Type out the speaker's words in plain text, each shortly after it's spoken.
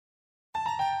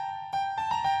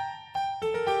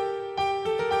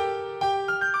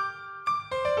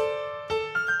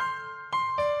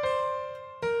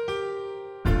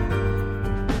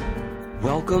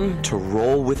Welcome to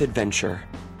Roll with Adventure,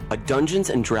 a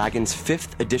Dungeons & Dragons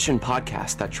 5th edition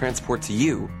podcast that transports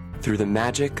you through the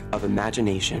magic of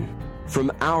imagination.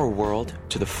 From our world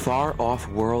to the far-off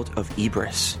world of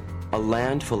Ibris, a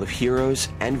land full of heroes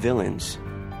and villains,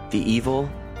 the evil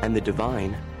and the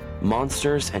divine,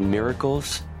 monsters and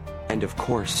miracles, and of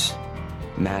course,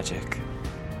 magic.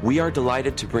 We are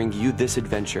delighted to bring you this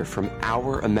adventure from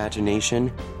our imagination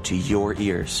to your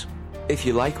ears. If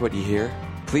you like what you hear,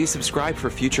 please subscribe for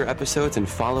future episodes and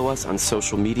follow us on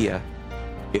social media.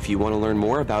 If you want to learn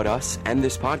more about us and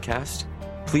this podcast,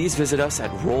 please visit us at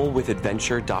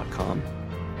rollwithadventure.com.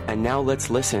 And now let's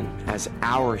listen as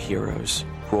our heroes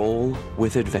roll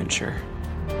with adventure.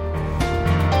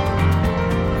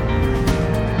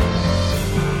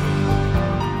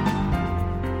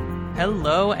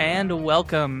 Hello and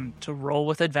welcome to Roll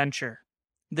with Adventure.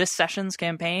 This session's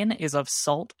campaign is of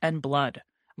Salt and Blood.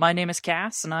 My name is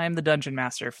Cass, and I am the Dungeon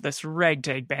Master for this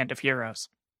ragtag band of heroes.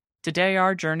 Today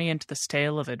our journey into this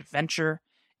tale of adventure,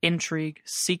 intrigue,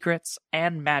 secrets,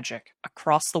 and magic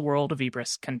across the world of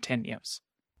Ibris continues.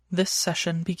 This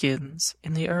session begins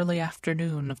in the early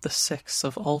afternoon of the 6th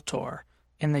of Ultor,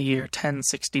 in the year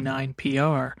 1069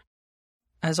 PR,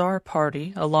 as our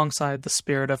party, alongside the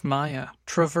spirit of Maya,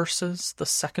 traverses the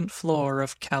second floor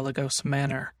of Caligos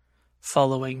Manor,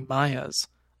 following Maya's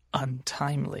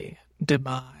untimely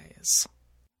demise.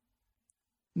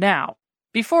 Now,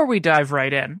 before we dive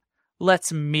right in,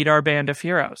 let's meet our band of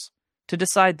heroes. To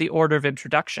decide the order of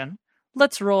introduction,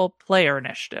 let's roll player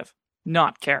initiative,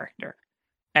 not character.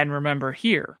 And remember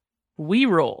here, we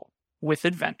roll with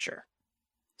adventure.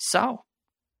 So,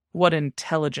 what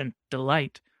intelligent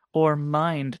delight or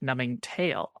mind-numbing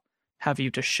tale have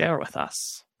you to share with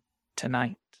us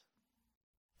tonight?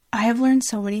 I have learned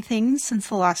so many things since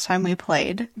the last time we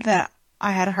played that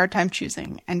I had a hard time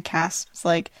choosing, and Cass was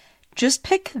like, just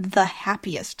pick the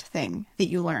happiest thing that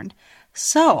you learned.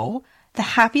 So, the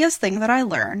happiest thing that I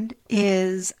learned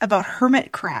is about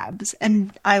hermit crabs,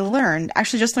 and I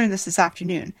just learned this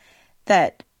afternoon,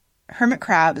 that hermit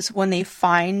crabs, when they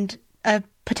find a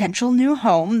potential new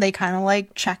home, they kind of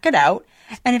like check it out,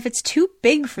 and if it's too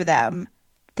big for them,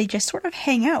 they just sort of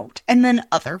hang out. And then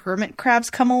other hermit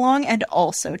crabs come along and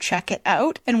also check it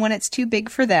out, and when it's too big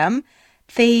for them,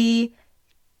 they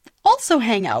also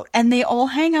hang out, and they all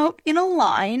hang out in a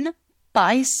line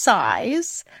by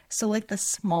size. So like the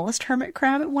smallest hermit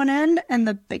crab at one end and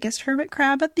the biggest hermit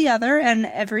crab at the other, and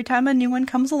every time a new one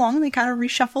comes along, they kind of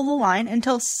reshuffle the line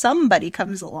until somebody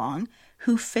comes along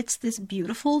who fits this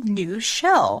beautiful new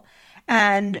shell.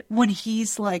 And when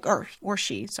he's like, or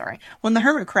she, sorry, when the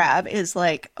hermit crab is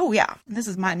like, oh yeah, this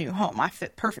is my new home, I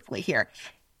fit perfectly here,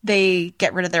 they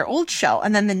get rid of their old shell,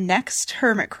 and then the next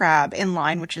hermit crab in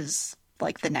line, which is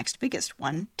like the next biggest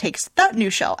one, takes that new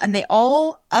shell, and they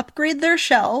all upgrade their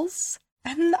shells.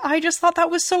 And I just thought that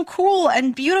was so cool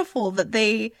and beautiful that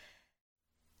they're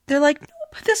like,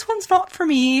 nope, this one's not for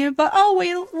me, but I'll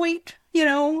wait,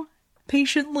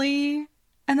 patiently.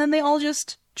 And then they all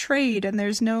just trade, and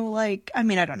there's no I don't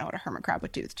know what a hermit crab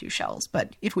would do with two shells,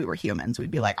 but if we were humans,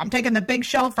 we'd be like, I'm taking the big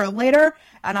shell for later,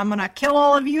 and I'm gonna kill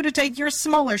all of you to take your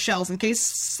smaller shells in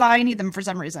case I need them for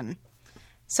some reason.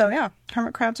 So yeah,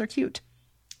 hermit crabs are cute.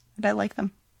 And I like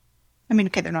them. I mean,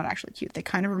 okay, they're not actually cute. They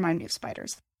kind of remind me of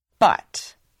spiders.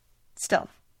 But, still.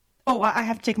 Oh, I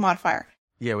have to take a modifier.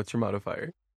 Yeah, what's your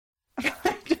modifier?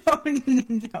 I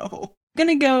don't know. I'm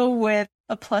gonna go with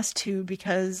a +2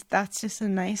 because that's just a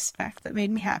nice fact that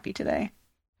made me happy today.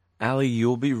 Allie,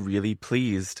 you'll be really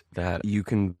pleased that you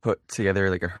can put together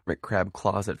like a hermit crab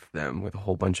closet for them with a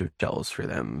whole bunch of shells for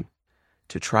them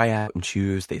to try out and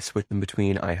choose. They switch them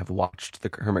between. I have watched the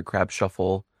hermit crab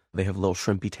shuffle. They have little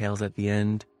shrimpy tails at the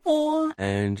end. Aww.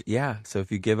 And yeah, so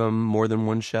if you give them more than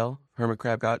one shell, hermit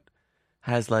crab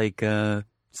has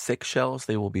 6 shells,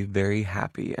 they will be very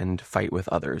happy and fight with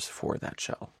others for that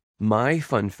shell. My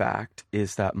fun fact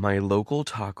is that my local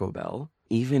Taco Bell,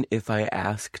 even if I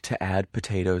ask to add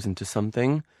potatoes into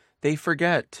something, they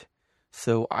forget.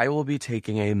 So I will be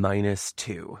taking a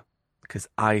 -2 because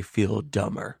I feel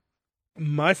dumber.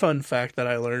 My fun fact that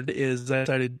I learned is that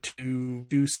I decided to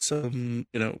do some,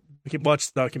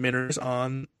 watch documentaries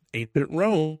on ancient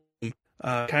Rome.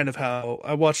 Kind of how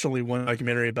I watched only one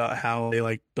documentary about how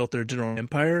they built their general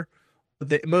empire.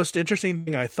 The most interesting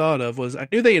thing I thought of was I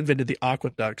knew they invented the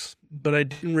aqueducts, but I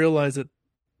didn't realize that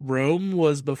Rome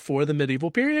was before the medieval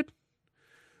period.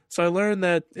 So I learned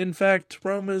that, in fact,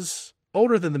 Rome is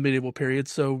older than the medieval period.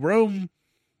 So Rome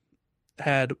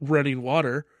had running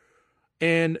water.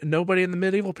 And nobody in the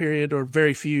medieval period, or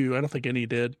very few, I don't think any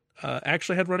did,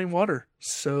 actually had running water.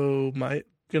 So going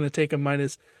to take a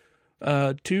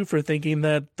 2 for thinking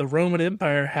that the Roman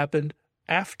Empire happened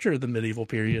after the medieval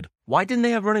period. Why didn't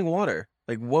they have running water?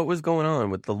 Like, what was going on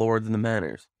with the lords and the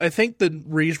manors? I think the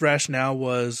rationale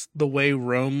was the way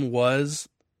Rome was.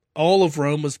 All of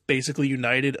Rome was basically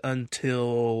united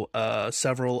until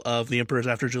several of the emperors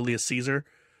after Julius Caesar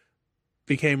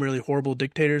became really horrible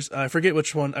dictators. I forget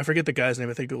which one. I forget the guy's name.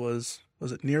 I think it was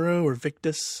it Nero or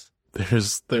Victus?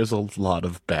 There's a lot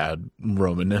of bad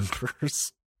Roman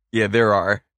emperors. Yeah, there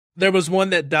are. There was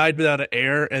one that died without an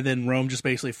heir, and then Rome just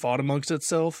basically fought amongst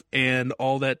itself, and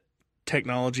all that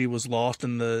technology was lost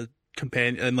in the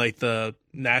companion, and like the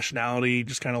nationality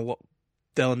just kind of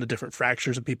fell into different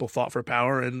fractures, and people fought for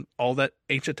power, and all that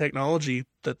ancient technology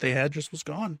that they had just was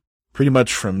gone. Pretty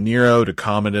much from Nero to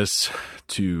Commodus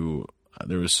to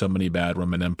there was so many bad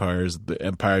Roman empires. The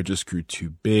empire just grew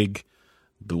too big.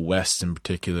 The West in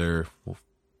particular,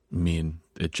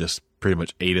 it just pretty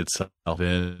much ate itself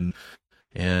in,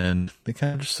 and they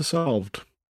kind of just dissolved.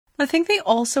 I think they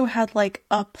also had like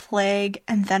a plague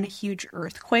and then a huge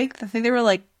earthquake. I think they were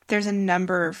like, there's a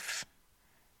number of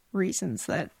reasons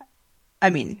that,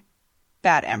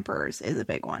 bad emperors is a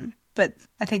big one. But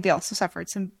I think they also suffered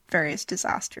some various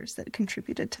disasters that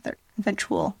contributed to their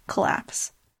eventual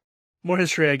collapse. More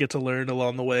history I get to learn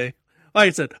along the way. Like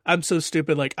I said, I'm so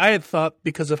stupid. Like, I had thought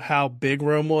because of how big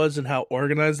Rome was and how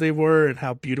organized they were and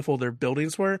how beautiful their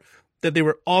buildings were, that they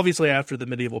were obviously after the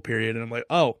medieval period. And I'm like,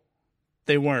 oh,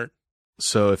 they weren't.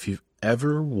 So if you've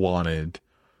ever wanted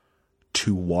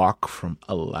to walk from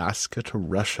Alaska to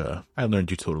Russia, I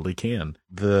learned you totally can.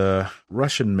 The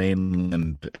Russian mainland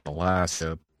and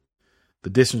Alaska, the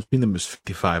distance between them is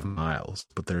 55 miles,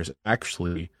 but there's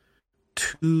actually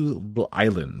 2 little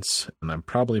islands, and I'm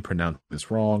probably pronouncing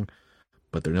this wrong,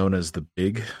 but they're known as the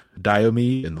Big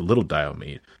Diomede and the Little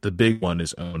Diomede. The big one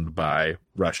is owned by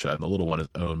Russia, and the little one is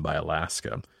owned by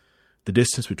Alaska. The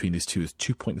distance between these two is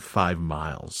 2.5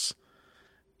 miles,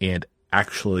 and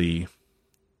actually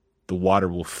the water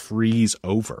will freeze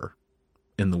over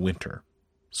in the winter.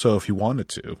 So if you wanted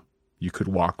to, you could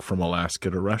walk from Alaska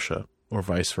to Russia, or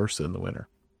vice versa in the winter.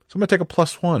 So I'm going to take a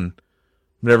 +1. I'm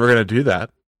never going to do that.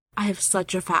 I have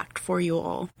such a fact for you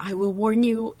all. I will warn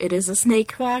you, it is a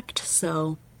snake fact,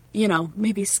 so,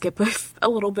 maybe skip a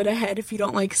little bit ahead if you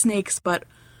don't like snakes, but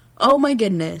oh my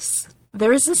goodness.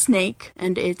 There is a snake,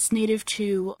 and it's native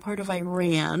to part of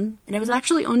Iran, and it was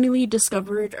actually only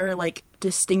discovered or,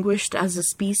 distinguished as a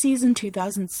species in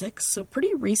 2006, so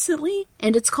pretty recently,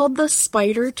 and it's called the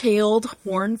spider-tailed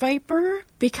horn viper,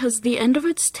 because the end of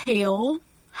its tail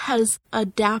has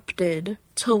adapted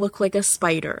to look like a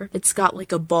spider. It's got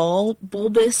a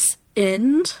bulbous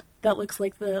end that looks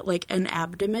like an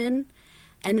abdomen,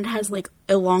 and it has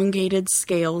elongated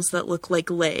scales that look like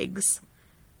legs.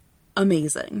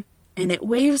 Amazing. And it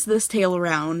waves this tail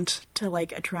around to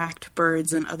attract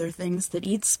birds and other things that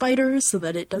eat spiders so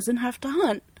that it doesn't have to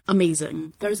hunt.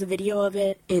 Amazing. There's a video of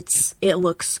it. It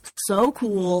looks so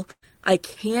cool. I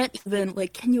can't even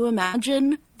can you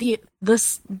imagine the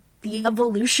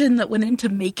evolution that went into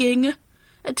making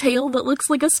a tail that looks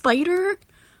like a spider?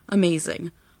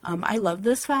 Amazing. I love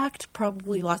this fact.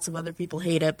 Probably lots of other people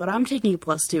hate it, but I'm taking a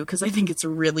 +2 because I think it's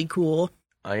really cool.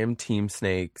 I am Team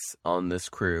Snakes on this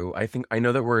crew. I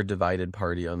know that we're a divided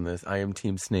party on this. I am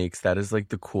Team Snakes. That is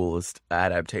the coolest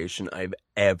adaptation I've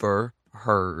ever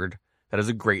heard. That is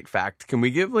a great fact. Can we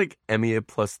give Emmy a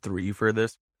 +3 for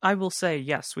this? I will say,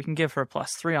 yes, we can give her a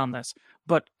 +3 on this.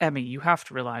 But Emmy, you have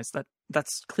to realize that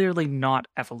that's clearly not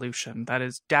evolution. That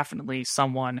is definitely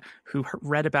someone who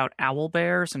read about owl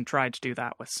bears and tried to do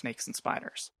that with snakes and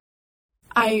spiders.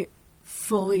 I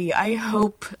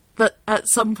hope that at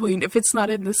some point, if it's not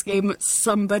in this game,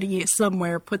 somebody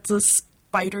somewhere puts a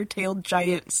spider-tailed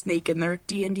giant snake in their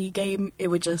D&D game. It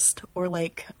would just,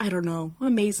 I don't know,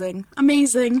 amazing.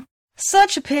 Amazing.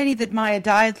 Such a pity that Maya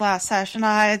died last session.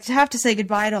 I have to say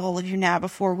goodbye to all of you now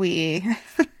before we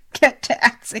get to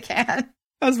Axacan.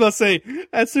 I was about to say,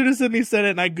 as soon as Emmy said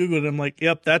it and I Googled it, I'm like,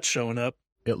 yep, that's showing up.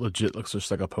 It legit looks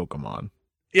just like a Pokemon.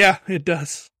 Yeah, it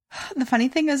does. The funny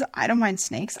thing is, I don't mind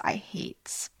snakes. I hate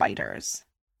spiders.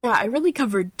 Yeah, I really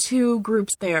covered 2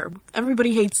 groups there.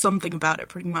 Everybody hates something about it,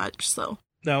 pretty much, so.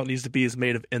 Now it needs to be is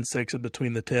made of insects in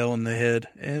between the tail and the head,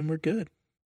 and we're good.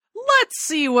 Let's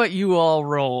see what you all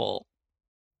roll.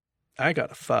 I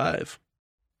got a 5.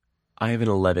 I have an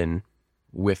 11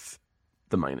 with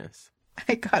the minus.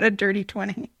 I got a dirty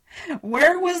 20.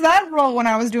 Where was that roll when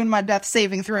I was doing my death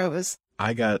saving throws?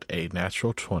 I got a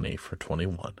natural 20 for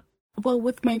 21. Well,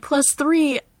 with my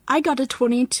 +3, I got a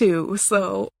 22,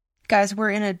 so. Guys, we're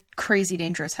in a crazy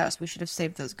dangerous house. We should have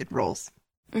saved those good rolls.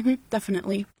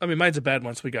 Definitely. Mine's a bad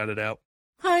one, so we got it out.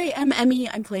 Hi, I'm Emmy.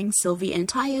 I'm playing Sylvie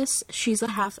Antias. She's a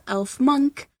half-elf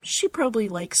monk. She probably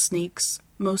likes snakes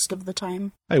most of the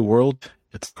time. Hi, world.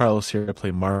 It's Carlos here. I play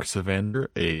Mark Savander,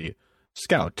 a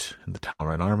scout in the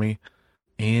Talran army.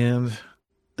 And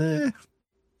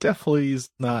definitely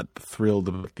is not thrilled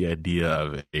about the idea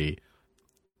of a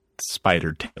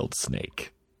spider-tailed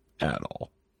snake at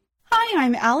all. Hi,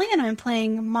 I'm Allie, and I'm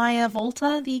playing Maya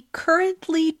Volta, the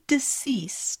currently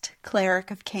deceased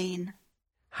cleric of Cain.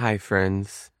 Hi,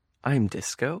 friends. I'm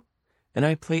Disco, and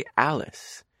I play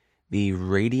Alice, the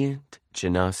radiant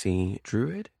Genasi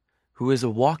druid, who is a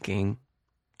walking,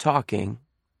 talking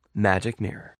magic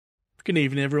mirror. Good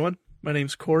evening, everyone. My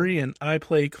name's Corey, and I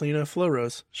play Kleena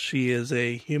Flowrose. She is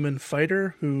a human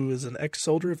fighter who is an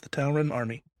ex-soldier of the Talran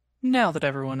army. Now that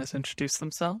everyone has introduced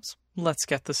themselves, let's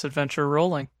get this adventure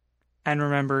rolling. And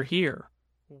remember here,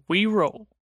 we roll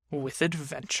with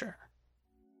adventure.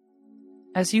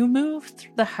 As you move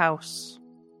through the house,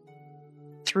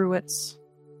 through its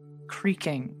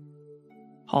creaking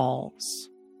halls,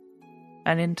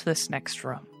 and into this next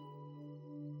room,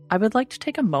 I would like to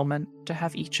take a moment to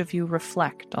have each of you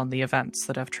reflect on the events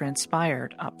that have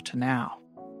transpired up to now.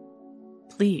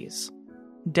 Please,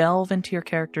 delve into your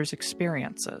characters'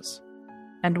 experiences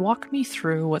and walk me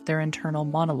through what their internal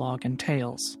monologue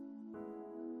entails,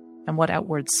 and what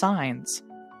outward signs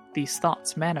these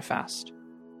thoughts manifest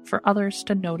for others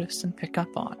to notice and pick up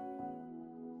on.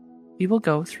 We will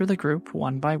go through the group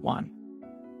one by one,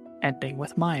 ending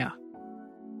with Maya.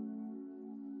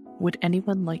 Would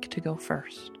anyone like to go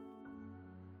first?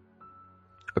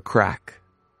 A crack.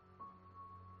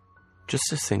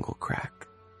 Just a single crack.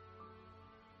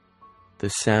 The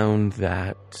sound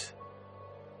that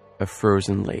a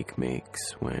frozen lake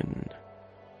makes when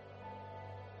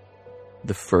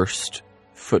the first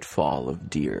footfall of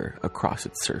deer across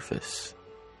its surface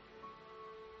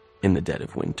in the dead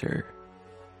of winter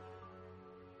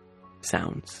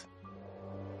sounds.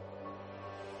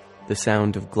 The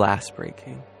sound of glass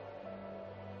breaking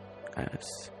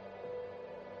as,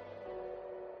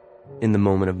 in the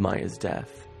moment of Maya's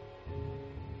death,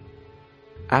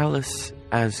 Alice,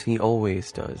 as he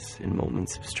always does in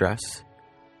moments of stress,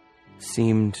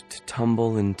 seemed to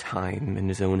tumble in time in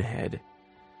his own head,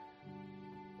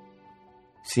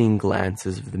 seeing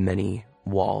glances of the many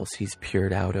walls he's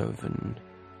peered out of and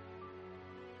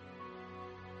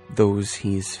those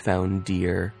he's found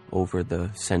dear over the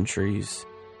centuries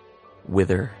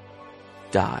wither,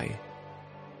 die.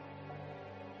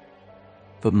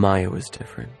 But Maya was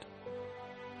different.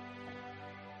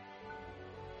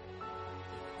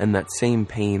 And that same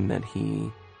pain that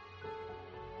he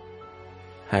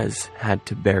has had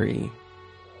to bury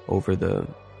over the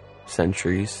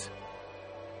centuries,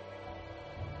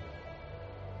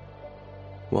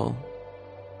 well,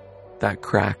 that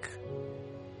crack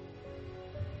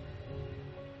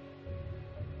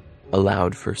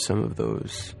allowed for some of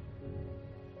those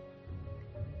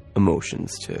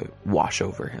emotions to wash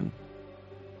over him.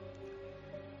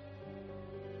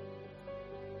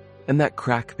 And that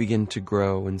crack began to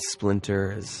grow and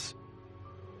splinter as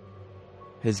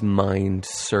his mind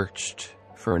searched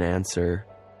for an answer,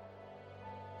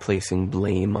 placing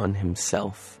blame on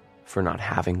himself for not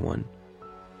having one.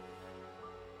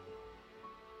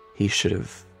 He should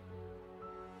have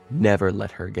never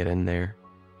let her get in there.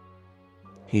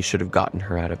 He should have gotten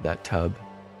her out of that tub.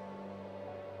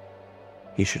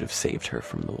 He should have saved her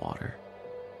from the water.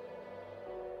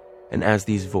 And as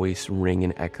these voices ring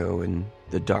and echo in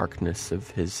the darkness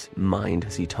of his mind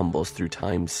as he tumbles through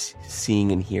time,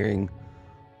 seeing and hearing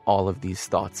all of these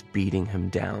thoughts beating him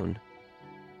down,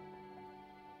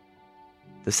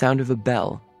 the sound of a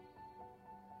bell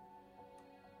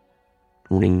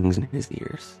rings in his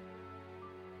ears.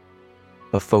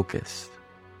 But focused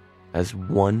as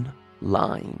one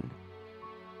line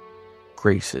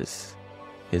graces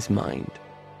his mind.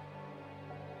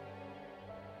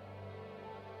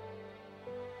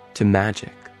 To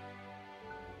magic,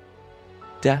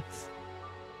 death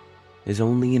is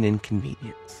only an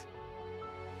inconvenience.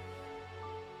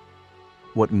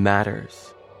 What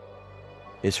matters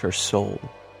is her soul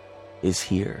is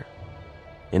here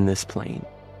in this plane.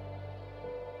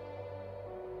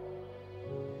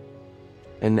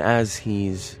 And as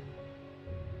he's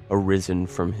arisen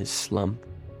from his slump,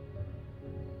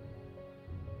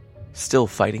 still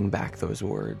fighting back those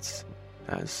words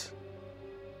as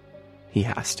he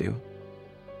has to,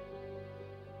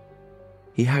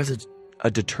 he has a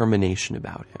determination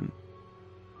about him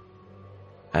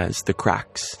as the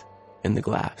cracks in the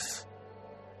glass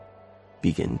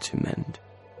begin to mend.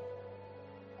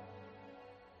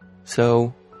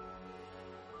 So,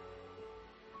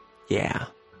 yeah,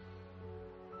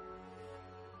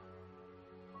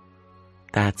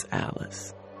 That's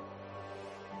Alice.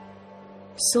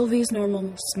 Sylvie's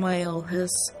normal smile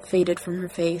has faded from her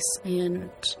face, and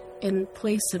in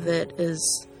place of it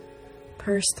is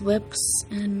pursed lips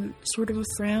and sort of a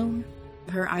frown.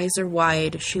 Her eyes are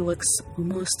wide. She looks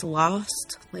almost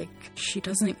lost, like she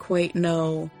doesn't quite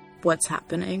know what's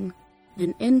happening.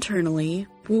 And internally,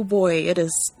 oh boy, it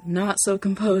is not so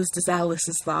composed as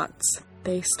Alice's thoughts.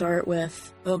 They start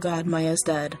with, oh god, Maya's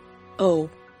dead. Oh,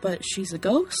 but she's a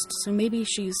ghost, so maybe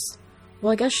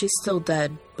well, I guess she's still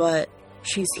dead, but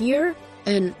she's here,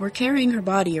 and we're carrying her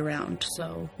body around,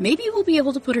 so maybe we'll be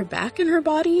able to put her back in her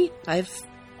body? I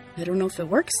don't know if it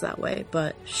works that way,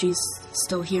 but she's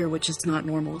still here, which is not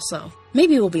normal, so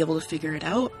maybe we'll be able to figure it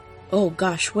out. Oh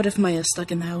gosh, what if Maya's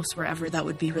stuck in the house forever? That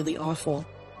would be really awful.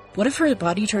 What if her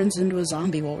body turns into a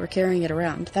zombie while we're carrying it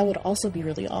around? That would also be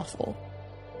really awful.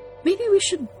 Maybe we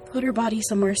should put her body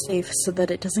somewhere safe so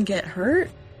that it doesn't get hurt?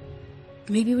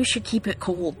 Maybe we should keep it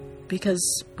cold,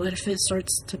 because what if it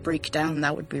starts to break down?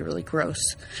 That would be really gross.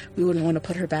 We wouldn't want to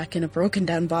put her back in a broken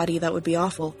down body. That would be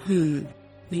awful.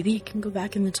 Maybe it can go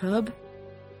back in the tub?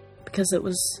 Because it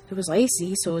was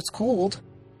icy, so it's cold.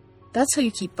 That's how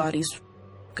you keep bodies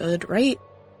good, right?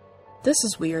 This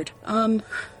is weird.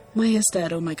 Maya's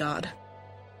dead, oh my god.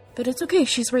 But it's okay,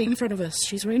 she's right in front of us.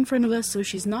 She's right in front of us, so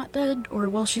she's not dead, or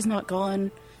while she's not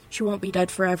gone, she won't be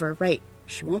dead forever. Right,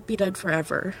 she won't be dead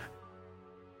forever.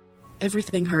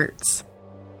 Everything hurts.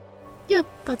 Yep,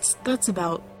 that's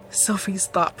about Sophie's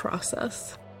thought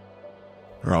process.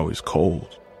 They're always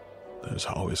cold. There's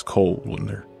always cold when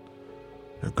they're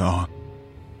gone.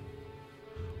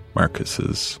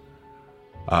 Marcus's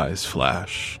eyes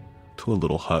flash to a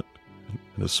little hut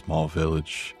in a small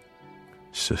village.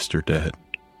 Sister dead.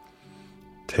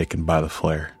 Taken by the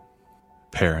flare.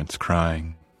 Parents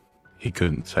crying. He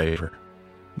couldn't save her.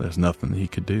 There's nothing he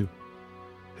could do.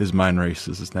 His mind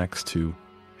races next to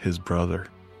his brother.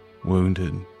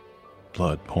 Wounded.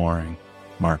 Blood pouring.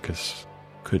 Marcus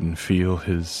couldn't feel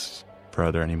his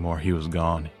brother anymore. He was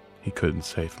gone. He couldn't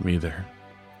save him either.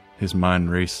 His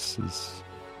mind races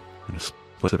in a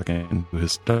split second to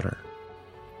his daughter.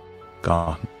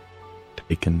 Gone.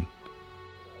 Taken.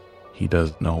 He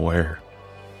doesn't know where.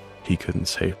 He couldn't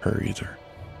save her either.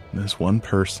 And this one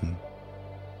person,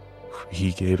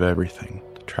 he gave everything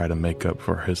to try to make up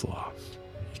for his loss.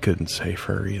 He couldn't save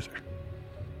her either.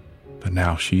 But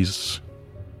now she's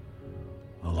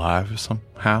alive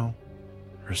somehow.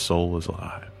 Her soul is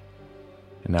alive.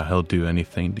 And now he'll do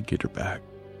anything to get her back.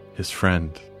 His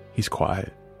friend, he's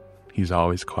quiet. He's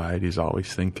always quiet. He's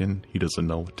always thinking. He doesn't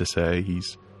know what to say.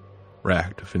 He's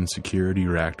racked with insecurity,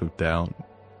 racked with doubt.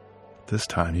 This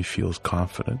time he feels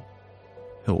confident.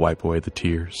 He'll wipe away the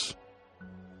tears.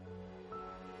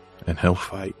 And he'll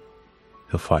fight.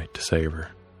 He'll fight to save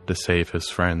her. To save his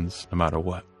friends, no matter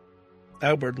what.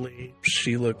 Outwardly,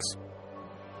 she looks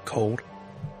cold.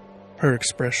 Her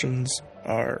expressions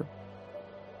are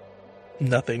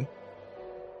nothing.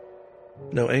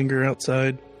 No anger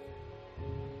outside.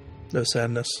 No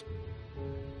sadness.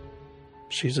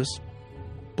 She's just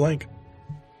blank.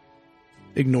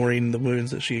 Ignoring the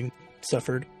wounds that she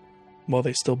suffered while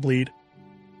they still bleed.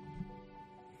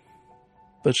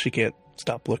 But she can't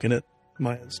stop looking at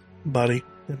Maya's body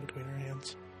in between her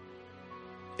hands.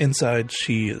 Inside,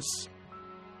 she is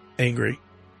angry.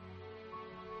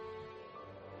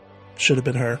 Should have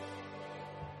been her.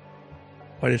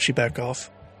 Why did she back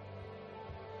off?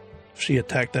 If she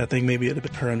attacked that thing, maybe it would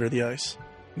have been her under the ice.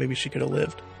 Maybe she could have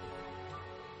lived.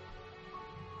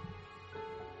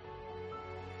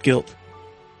 Guilt.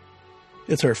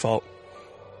 It's her fault.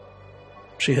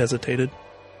 She hesitated.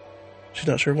 She's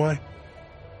not sure why.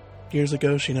 Years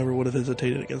ago, she never would have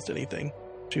hesitated against anything.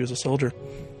 She was a soldier.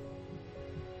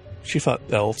 She fought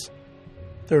elves.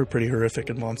 They were pretty horrific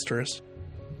and monstrous.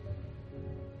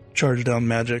 Charged down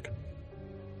magic.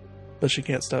 But she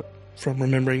can't stop from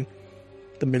remembering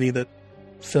the many that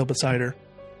fell beside her.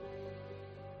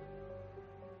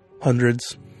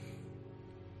 Hundreds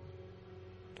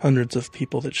of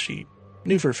people that she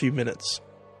knew for a few minutes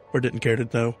or didn't care to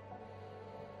know.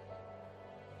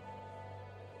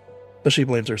 But she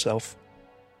blames herself.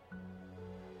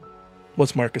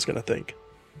 What's Marcus gonna think?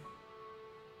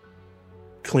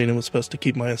 Kalina was supposed to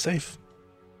keep Maya safe.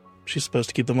 She's supposed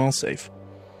to keep them all safe.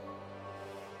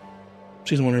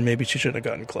 She's wondering maybe she shouldn't have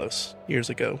gotten close years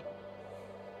ago.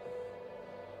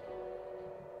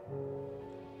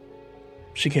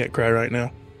 She can't cry right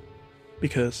now.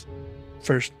 Because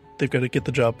first, they've got to get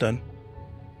the job done.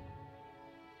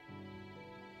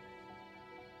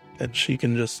 And she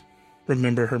can just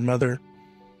remember her mother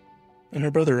and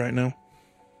her brother right now.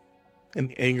 And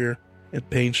the anger and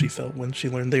pain she felt when she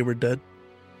learned they were dead.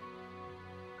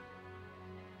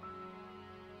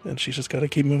 And she's just got to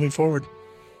keep moving forward.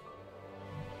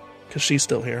 Because she's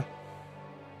still here.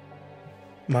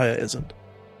 Maya isn't.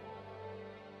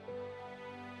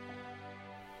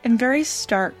 In very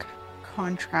stark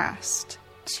contrast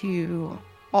to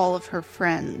all of her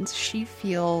friends, she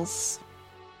feels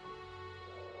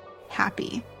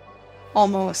happy,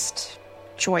 almost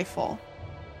joyful,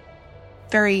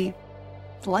 very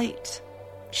light.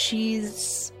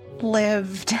 She's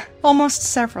lived almost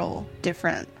several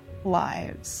different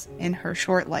lives in her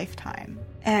short lifetime,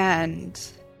 and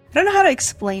I don't know how to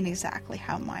explain exactly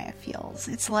how Maya feels.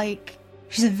 It's like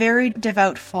she's a very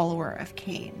devout follower of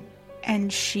Cain,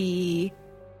 and she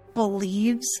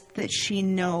believes that she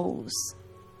knows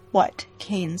what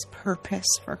Cain's purpose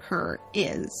for her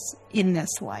is in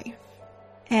this life.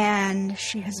 And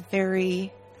she has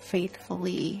very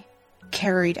faithfully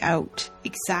carried out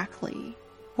exactly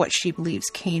what she believes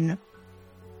Cain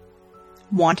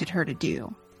wanted her to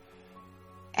do.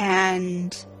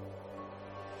 And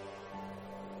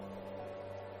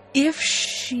if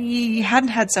she hadn't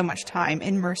had so much time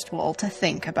in Murstwall to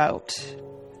think about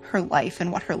her life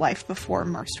and what her life before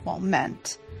Murstwall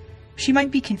meant, she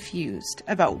might be confused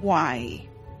about why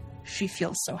she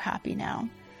feels so happy now.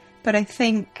 But I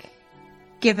think,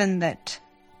 given that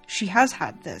she has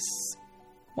had this,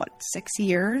 6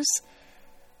 years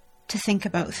to think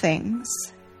about things,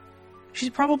 she's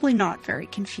probably not very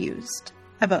confused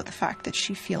about the fact that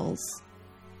she feels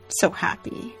so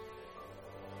happy.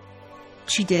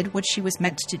 She did what she was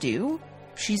meant to do.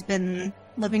 She's been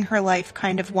living her life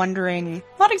kind of wondering,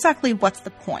 not exactly what's the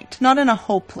point, not in a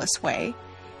hopeless way.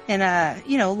 In a,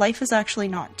 life is actually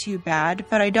not too bad,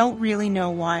 but I don't really know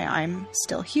why I'm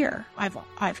still here.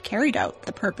 I've carried out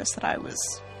the purpose that I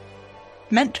was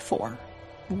meant for.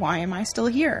 Why am I still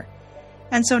here?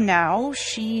 And so now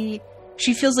she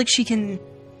feels like she can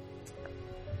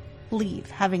leave,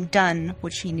 having done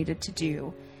what she needed to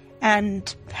do,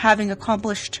 and having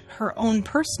accomplished her own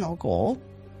personal goal,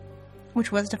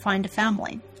 which was to find a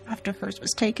family after hers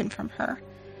was taken from her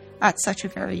at such a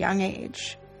very young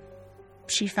age.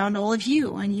 She found all of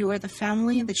you, and you are the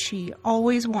family that she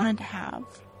always wanted to have.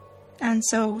 And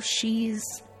so she's,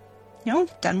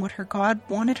 done what her God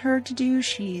wanted her to do.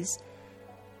 She's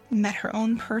met her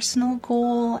own personal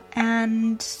goal,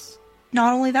 and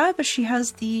not only that, but she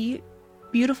has the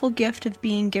beautiful gift of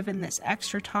being given this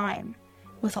extra time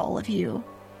with all of you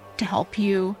to help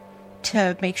you,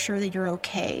 to make sure that you're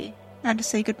okay, and to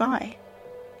say goodbye.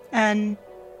 And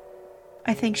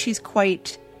I think she's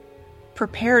quite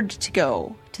prepared to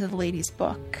go to the Lady's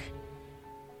Book,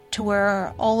 to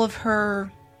where all of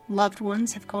her loved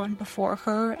ones have gone before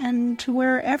her, and to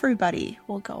where everybody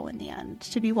will go in the end,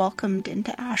 to be welcomed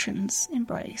into Ashen's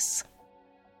embrace.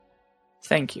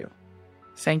 Thank you.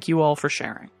 Thank you all for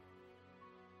sharing.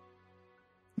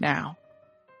 Now,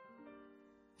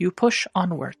 you push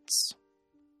onwards,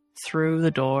 through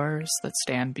the doors that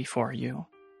stand before you,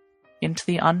 into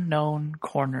the unknown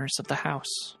corners of the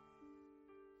house.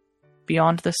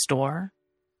 Beyond this door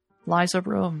lies a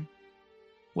room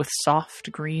with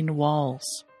soft green walls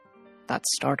that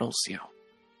startles you.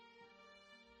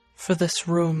 For this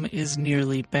room is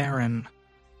nearly barren.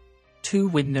 2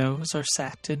 windows are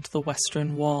set into the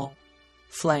western wall,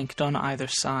 flanked on either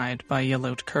side by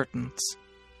yellowed curtains,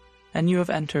 and you have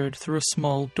entered through a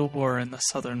small door in the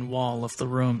southern wall of the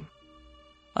room.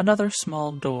 Another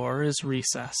small door is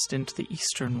recessed into the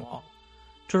eastern wall,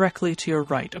 directly to your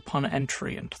right upon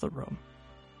entry into the room,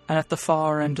 and at the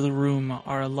far end of the room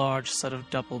are a large set of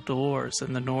double doors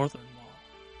in the northern wall.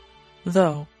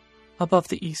 Though, above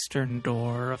the eastern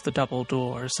door of the double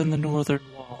doors in the northern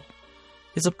wall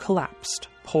is a collapsed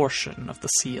portion of the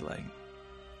ceiling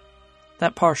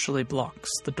that partially blocks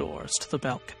the doors to the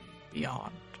balcony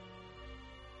beyond.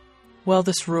 While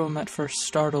this room at first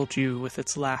startled you with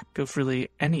its lack of really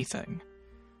anything,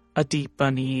 a deep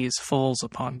unease falls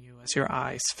upon you as your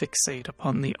eyes fixate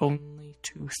upon the only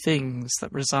 2 things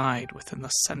that reside within the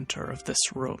center of this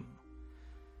room.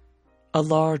 A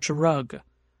large rug,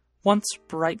 once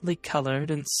brightly colored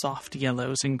in soft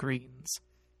yellows and greens.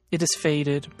 It is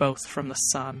faded both from the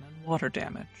sun and water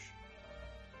damage.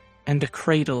 And a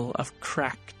cradle of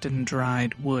cracked and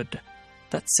dried wood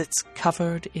that sits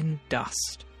covered in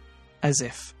dust, as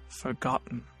if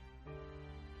forgotten.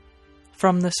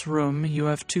 From this room you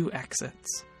have 2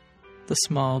 exits, the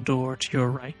small door to your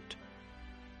right,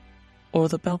 or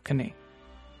the balcony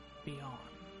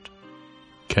beyond.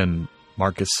 Can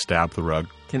Marcus stab the rug?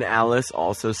 Can Alice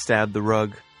also stab the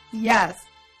rug? Yes.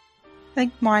 I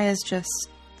think Maya's just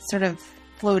sort of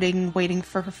floating, waiting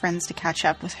for her friends to catch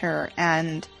up with her,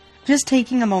 and just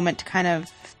taking a moment to kind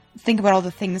of think about all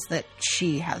the things that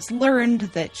she has learned,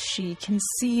 that she can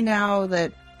see now,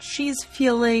 that she's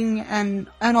feeling, and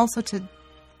also to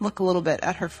look a little bit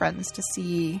at her friends to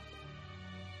see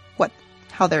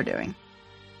how they're doing.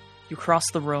 You cross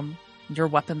the room, your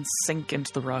weapons sink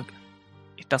into the rug.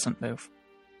 It doesn't move.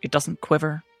 It doesn't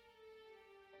quiver.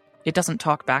 It doesn't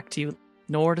talk back to you,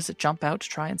 nor does it jump out to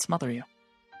try and smother you.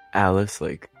 Alice,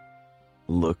 like,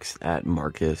 looks at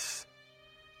Marcus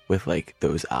with, like,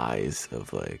 those eyes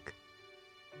of, like,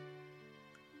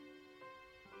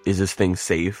 is this thing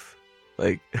safe?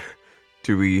 Like,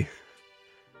 should we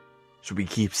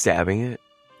keep stabbing it?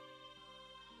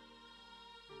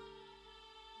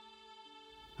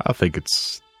 I think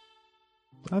it's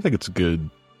good.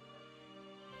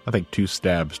 I think 2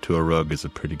 stabs to a rug is a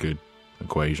pretty good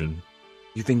equation.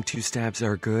 You think 2 stabs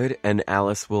are good? And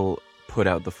Alice will put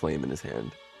out the flame in his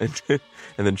hand and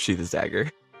then sheath his dagger.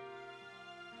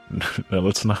 No,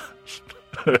 let's not.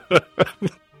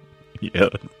 Yeah,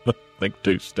 I think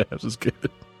 2 stabs is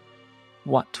good.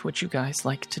 What would you guys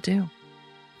like to do?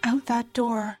 Out that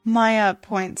door. Maya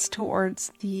points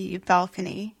towards the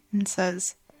balcony and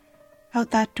says,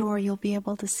 out that door you'll be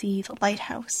able to see the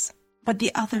lighthouse. But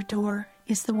the other door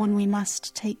is the one we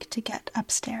must take to get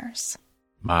upstairs.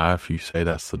 Maya, if you say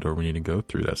that's the door we need to go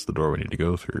through, that's the door we need to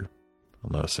go through.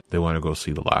 Unless they want to go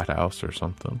see the lighthouse or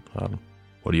something.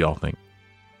 What do y'all think?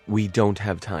 We don't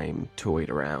have time to wait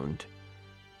around.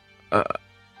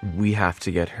 We have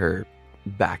to get her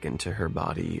back into her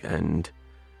body, and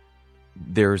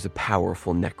there's a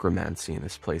powerful necromancy in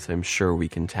this place. I'm sure we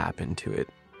can tap into it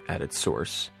at its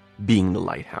source, being the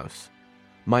lighthouse.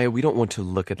 Maya, we don't want to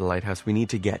look at the lighthouse. We need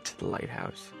to get to the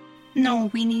lighthouse. No,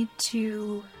 we need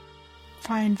to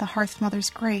find the Hearth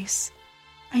Mother's grace.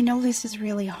 I know this is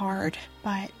really hard,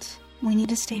 but we need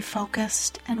to stay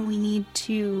focused, and we need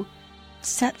to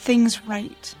set things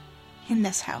right in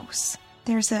this house.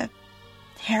 There's a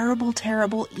terrible,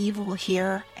 terrible evil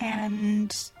here,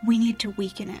 and we need to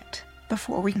weaken it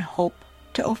before we can hope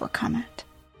to overcome it.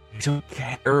 I don't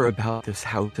care about this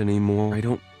house anymore. I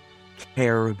don't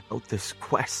care about this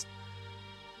quest.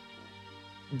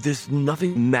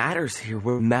 Nothing matters here.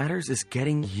 What matters is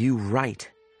getting you right.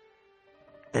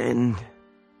 And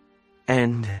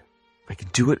I can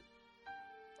do it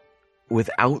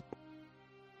without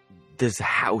this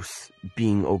house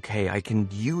being okay. I can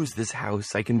use this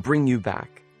house. I can bring you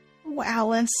back. Oh,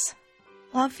 Alice,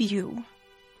 love you.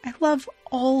 I love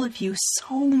all of you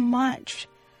so much.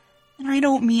 And I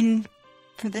don't mean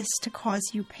for this to cause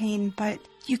you pain, but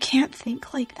you can't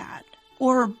think like that.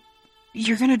 Or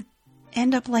you're gonna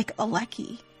end up like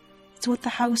Aleki. It's what the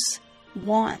house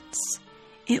wants.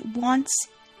 It wants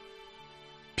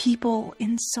people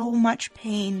in so much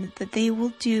pain that they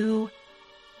will do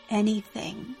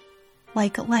anything,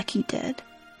 like Aleki did,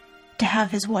 to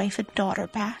have his wife and daughter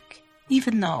back,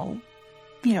 even though,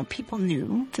 people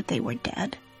knew that they were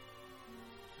dead.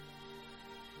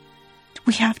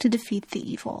 We have to defeat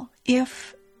the evil.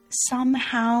 If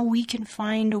somehow we can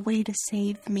find a way to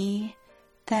save me,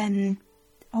 then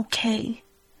okay.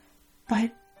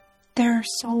 But there are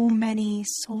so many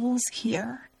souls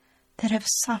here that have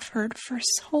suffered for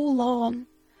so long.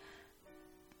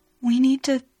 We need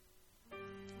to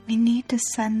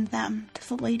send them to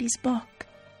the Lady's Book.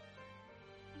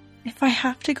 If I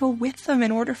have to go with them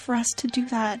in order for us to do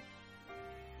that,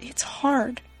 it's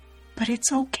hard, but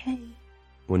it's okay.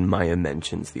 When Maya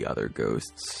mentions the other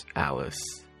ghosts,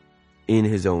 Alice, in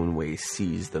his own way,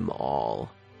 sees them all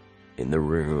in the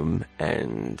room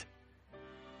and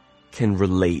can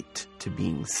relate to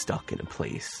being stuck in a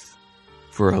place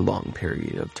for a long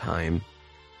period of time.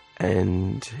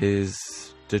 And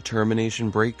his determination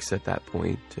breaks at that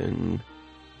point and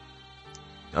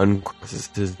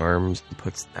uncrosses his arms and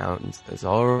puts them out and says,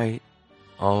 all right,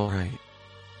 I'll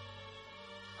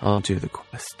do the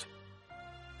quest.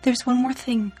 There's one more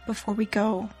thing before we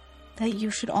go that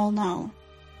you should all know.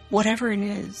 Whatever it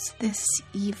is, this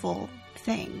evil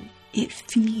thing, it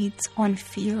feeds on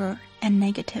fear and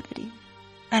negativity.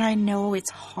 And I know it's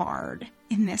hard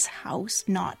in this house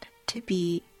not to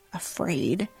be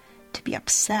afraid, to be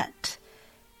upset,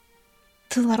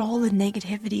 to let all the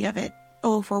negativity of it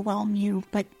overwhelm you.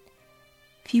 But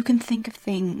if you can think of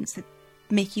things that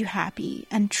make you happy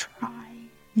and try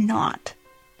not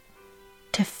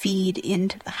to feed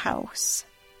into the house,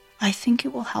 I think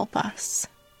it will help us.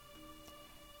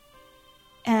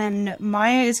 And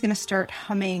Maya is going to start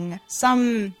humming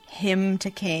some hymn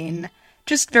to Cain,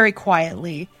 just very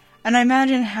quietly. And I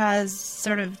imagine has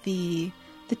sort of the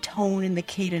tone and the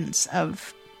cadence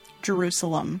of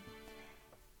Jerusalem.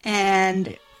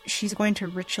 And she's going to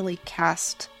ritually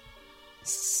cast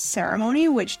ceremony,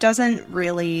 which doesn't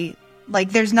really,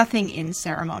 like, there's nothing in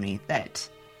ceremony that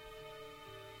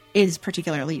is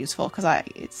particularly useful, because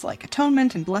it's like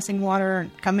atonement and blessing water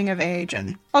and coming of age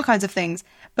and all kinds of things.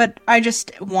 But I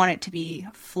just want it to be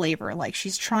flavor. Like,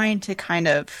 she's trying to kind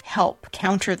of help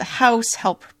counter the house,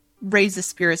 help raise the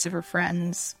spirits of her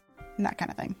friends, and that kind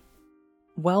of thing.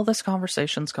 While this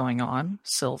conversation's going on,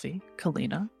 Sylvie,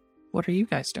 Kalina, what are you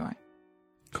guys doing?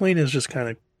 Kalina's just kind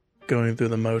of going through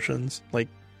the motions. Like,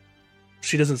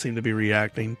 she doesn't seem to be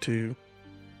reacting to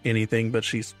anything, but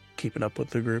she's keeping up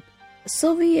with the group.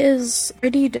 Sylvie is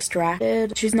pretty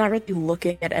distracted. She's not really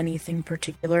looking at anything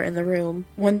particular in the room.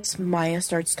 Once Maya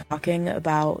starts talking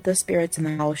about the spirits in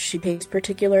the house, she pays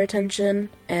particular attention,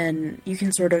 and you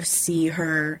can sort of see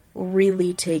her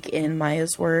really take in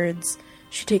Maya's words.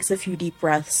 She takes a few deep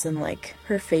breaths, and, like,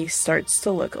 her face starts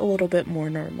to look a little bit more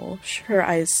normal. Her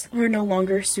eyes are no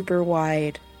longer super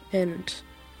wide, and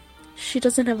she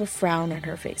doesn't have a frown on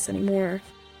her face anymore.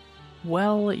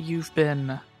 Well, you've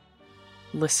been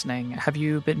listening. Have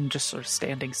you been just sort of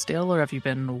standing still, or have you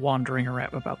been wandering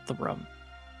around about the room?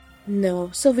 No,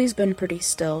 Sylvie's been pretty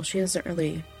still. She hasn't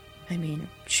really...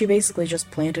 she basically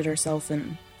just planted herself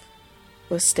and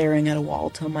was staring at a wall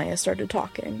till Maya started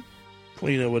talking.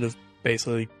 Kalina would have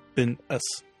basically been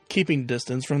keeping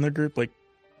distance from the group, like,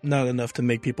 not enough to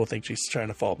make people think she's trying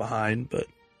to fall behind, but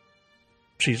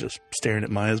she's just staring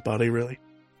at Maya's body, really.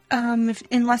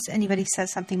 Unless anybody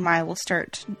says something, Maya will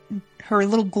start, her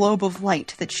little globe of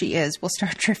light that she is, will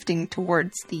start drifting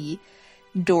towards the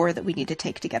door that we need to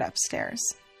take to get upstairs.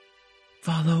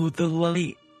 Follow the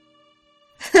light.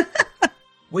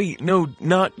 Wait, no,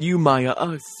 not you, Maya,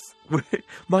 us.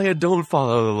 Maya, don't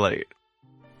follow the light.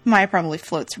 Maya probably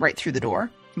floats right through the door.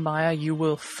 Maya, you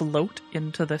will float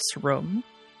into this room.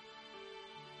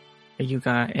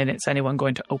 And is anyone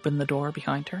going to open the door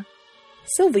behind her?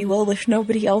 Sylvie will if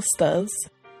nobody else does.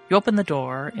 You open the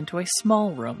door into a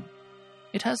small room.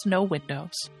 It has no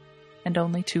windows, and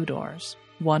only 2 doors,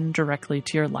 one directly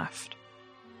to your left,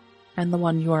 and the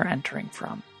one you are entering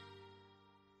from.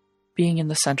 Being in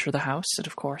the center of the house, it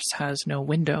of course has no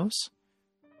windows.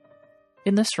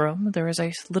 In this room, there is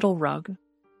a little rug,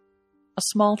 a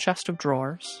small chest of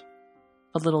drawers,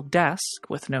 a little desk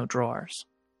with no drawers,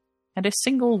 and a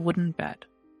single wooden bed.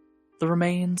 The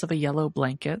remains of a yellow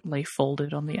blanket lay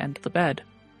folded on the end of the bed,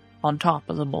 on top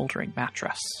of the moldering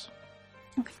mattress.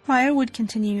 Maya would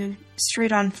continue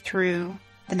straight on through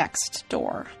the next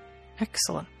door.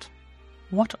 Excellent.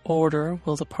 What order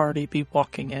will the party be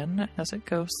walking in as it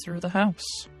goes through the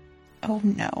house? Oh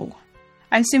no.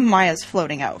 I assume Maya's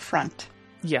floating out front.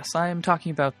 Yes, I am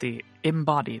talking about the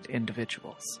embodied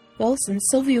individuals. Well, since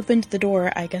Sylvie opened the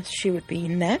door, I guess she would be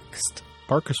next.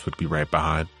 Marcus would be right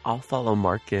behind. I'll follow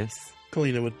Marcus.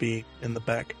 Kalina would be in the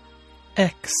back.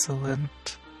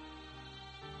 Excellent.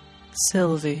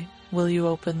 Sylvie, will you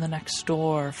open the next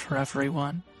door for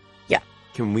everyone? Yeah.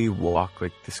 Can we walk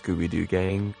like the Scooby-Doo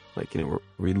gang? Like,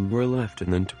 we're to our left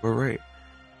and then to our right.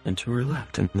 And to our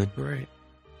left and then to our right.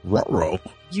 Ruh-roh.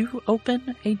 You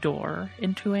open a door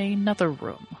into another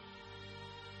room.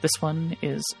 This one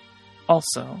is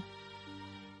also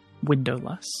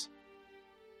windowless,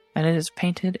 and it is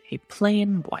painted a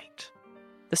plain white.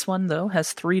 This one, though,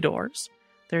 has 3 doors.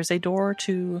 There's a door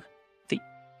to the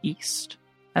east,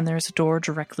 and there's a door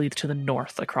directly to the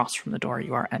north across from the door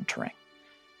you are entering.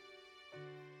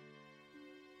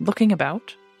 Looking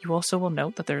about, you also will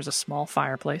note that there's a small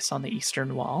fireplace on the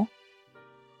eastern wall,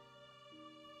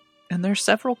 and there's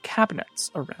several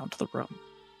cabinets around the room.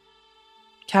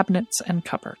 Cabinets and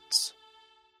cupboards.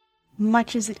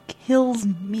 Much as it kills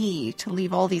me to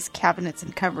leave all these cabinets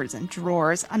and cupboards and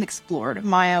drawers unexplored,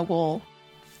 Maya will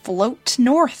float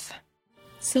north.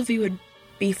 Sylvie would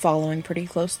be following pretty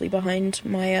closely behind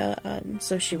Maya,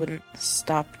 so she wouldn't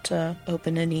stop to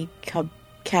open any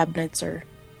cabinets or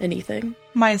anything.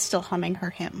 Maya's still humming her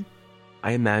hymn.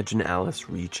 I imagine Alice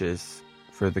reaches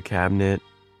for the cabinet,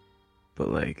 but,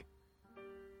 like,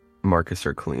 Marcus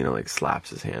or Kalina, like, slaps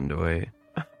his hand away.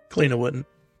 Kalina wouldn't.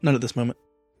 Not at this moment.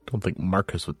 Don't think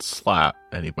Marcus would slap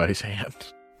anybody's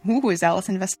hand. Ooh, is Alice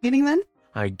investigating then?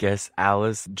 I guess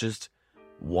Alice just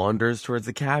wanders towards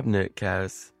the cabinet,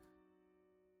 Cass.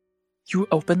 You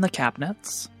open the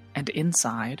cabinets, and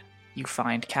inside you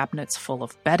find cabinets full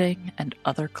of bedding and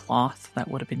other cloth that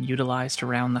would have been utilized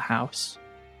around the house.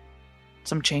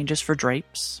 Some changes for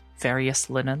drapes, various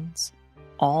linens,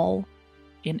 all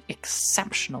in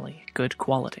exceptionally good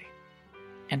quality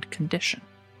and condition.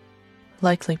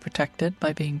 Likely protected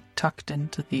by being tucked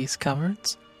into these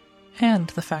cupboards, and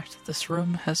the fact that this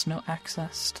room has no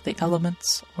access to the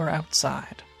elements or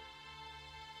outside.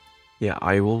 Yeah,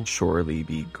 I will surely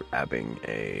be grabbing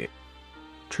a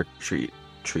trick-or-treat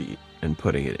treat and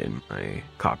putting it in my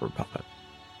copper pot.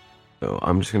 So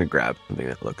I'm just going to grab something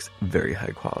that looks very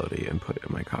high quality and put it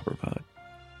in my copper pot.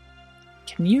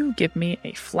 Can you give me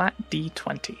a flat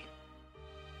D20?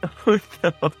 Oh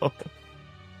no.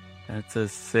 That's a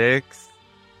 6.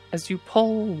 As you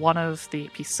pull one of the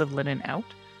pieces of linen out,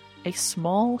 a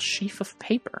small sheaf of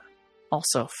paper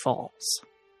also falls.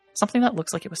 Something that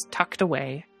looks like it was tucked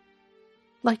away,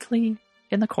 likely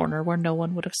in the corner where no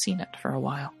one would have seen it for a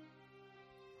while.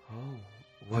 Oh,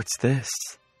 what's this?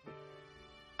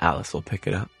 Alice will pick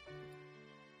it up.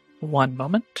 One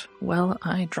moment while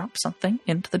I drop something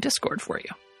into the Discord for you.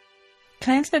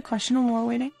 Can I ask a question while we're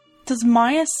waiting? Does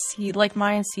Maya see, like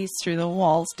Maya sees through the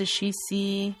walls, does she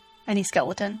see any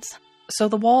skeletons? So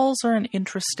the walls are an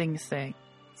interesting thing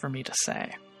for me to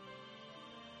say.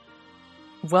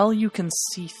 While you can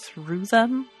see through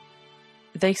them,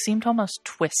 they seem to almost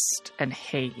twist and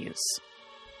haze,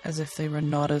 as if they were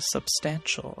not as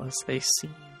substantial as they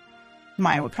seem.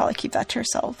 Maya would probably keep that to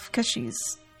herself, because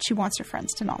she wants her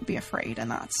friends to not be afraid, and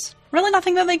that's really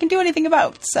nothing that they can do anything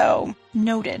about, so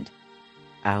noted.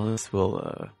 Alice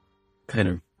will kind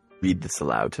of read this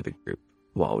aloud to the group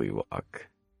while we walk.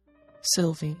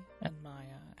 Sylvie and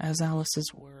Maya, as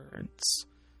Alice's words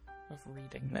of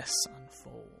reading this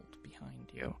unfold behind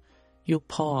you, you'll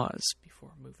pause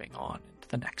before moving on into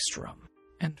the next room.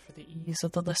 And for the ease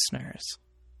of the listeners,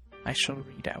 I shall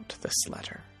read out this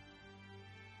letter.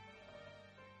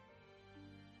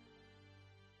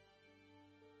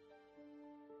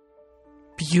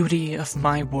 Beauty of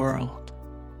my world,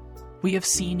 we have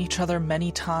seen each other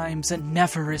many times, and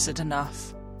never is it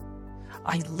enough.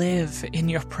 I live in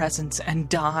your presence and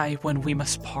die when we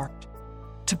must part.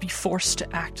 To be forced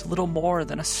to act little more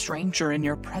than a stranger in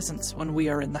your presence when we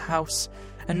are in the house,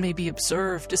 and may be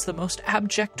observed, is the most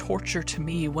abject torture to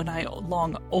me, when I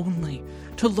long only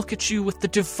to look at you with the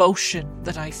devotion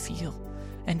that I feel.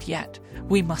 And yet,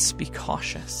 we must be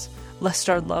cautious, lest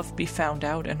our love be found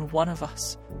out, and one of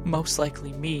us, most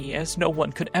likely me, as no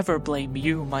one could ever blame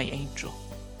you, my angel,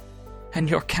 and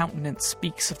your countenance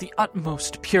speaks of the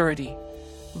utmost purity,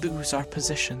 lose our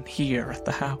position here at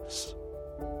the house.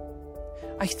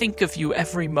 I think of you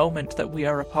every moment that we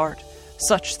are apart,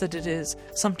 such that it is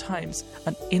sometimes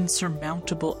an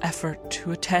insurmountable effort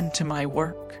to attend to my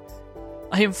work.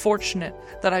 I am fortunate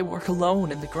that I work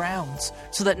alone in the grounds,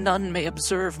 so that none may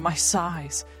observe my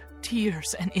sighs,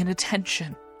 tears, and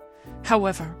inattention.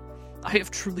 However, I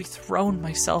have truly thrown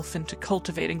myself into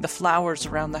cultivating the flowers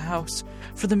around the house,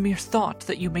 for the mere thought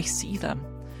that you may see them,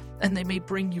 and they may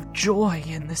bring you joy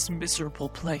in this miserable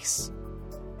place.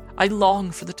 I long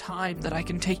for the time that I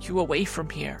can take you away from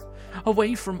here,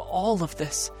 away from all of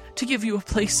this, to give you a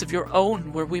place of your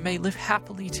own where we may live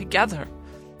happily together,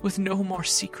 with no more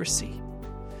secrecy.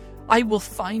 I will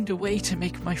find a way to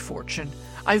make my fortune.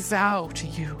 I vow to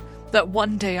you that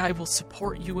one day I will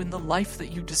support you in the life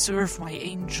that you deserve, my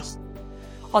angel.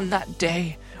 On that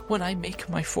day, when I make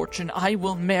my fortune, I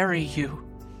will marry you,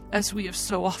 as we have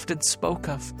so often spoke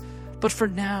of. But for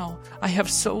now, I have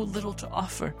so little to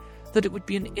offer that it would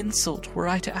be an insult were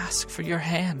I to ask for your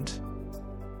hand.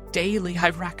 Daily I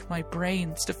rack my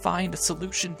brains to find a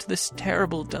solution to this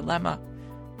terrible dilemma.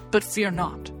 But fear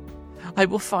not, I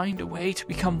will find a way to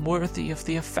become worthy of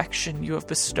the affection you have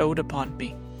bestowed upon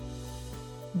me.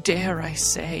 Dare I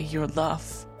say your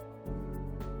love?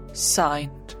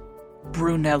 Signed,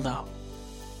 Brunello.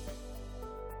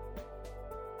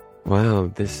 Wow,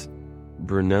 this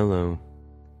Brunello,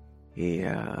 he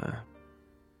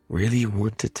really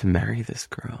wanted to marry this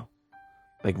girl.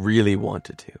 Like, really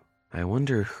wanted to. I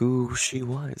wonder who she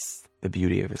was, the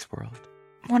beauty of his world.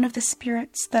 One of the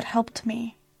spirits that helped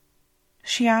me.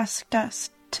 She asked us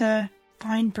to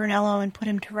find Brunello and put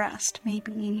him to rest.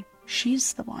 Maybe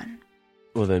she's the one.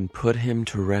 Well, then put him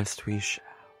to rest we shall.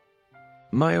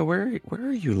 Maya, where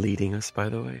are you leading us, by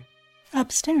the way?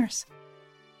 Upstairs.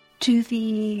 To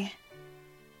the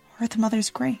Earth Mother's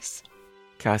Grace.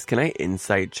 Cass, can I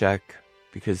insight check?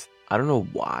 Because I don't know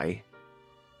why.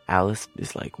 Alice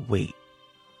is like, wait,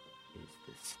 is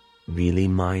this really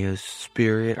Maya's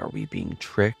spirit? Are we being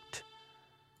tricked?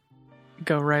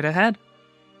 Go right ahead.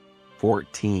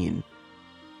 14.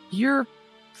 You're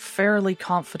fairly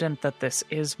confident that this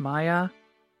is Maya.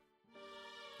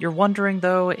 You're wondering,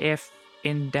 though, if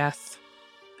in death,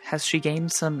 has she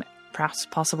gained some, perhaps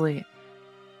possibly,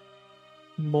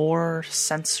 more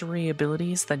sensory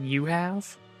abilities than you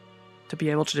have? To be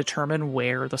able to determine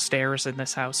where the stairs in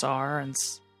this house are, and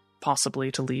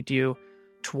possibly to lead you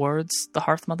towards the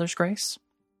Hearth Mother's Grace?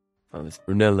 Oh, this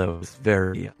Brunello is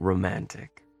very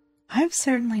romantic. I've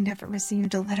certainly never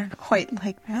received a letter quite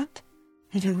like that.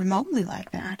 Even remotely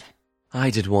like that. I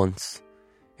did once.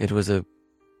 It was a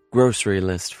grocery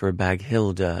list for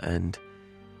Baghilda, and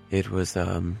it was,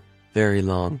 very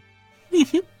long.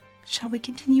 Shall we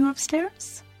continue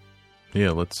upstairs?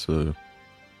 Yeah, let's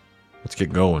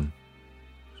get going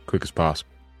as quick as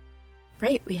possible.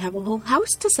 Right, we have a whole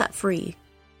house to set free.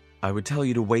 I would tell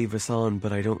you to wave us on,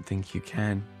 but I don't think you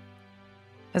can.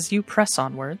 As you press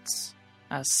onwards,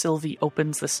 as Sylvie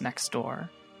opens this next door,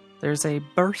 there's a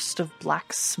burst of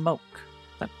black smoke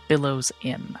that billows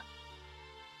in.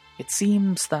 It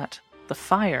seems that the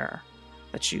fire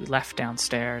that you left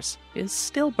downstairs is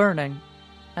still burning,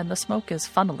 and the smoke is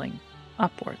funneling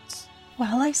upwards.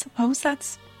 Well, I suppose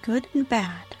that's good and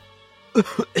bad.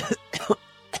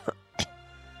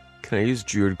 Can I use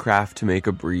Druidcraft to make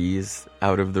a breeze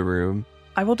out of the room?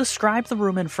 I will describe the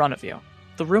room in front of you.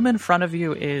 The room in front of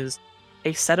you is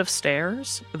a set of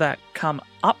stairs that come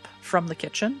up from the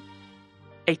kitchen,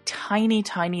 a tiny,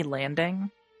 tiny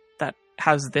landing that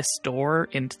has this door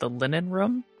into the linen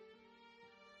room,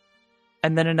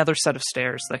 and then another set of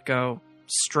stairs that go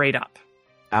straight up.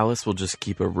 Alice will just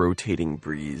keep a rotating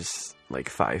breeze, like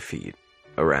 5 feet,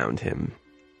 around him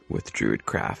with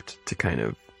Druidcraft to kind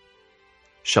of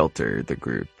shelter the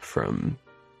group from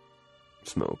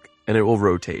smoke. And it will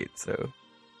rotate, so...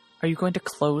 Are you going to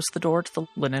close the door to the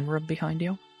linen room behind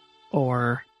you?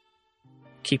 Or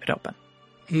keep it open?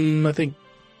 I think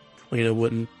Lena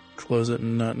wouldn't close it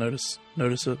and not notice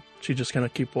it. She'd just kind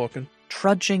of keep walking.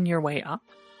 Trudging your way up,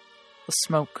 the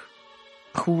smoke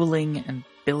pooling and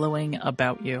billowing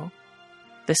about you.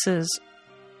 This is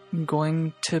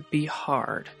going to be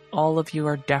hard. All of you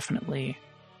are definitely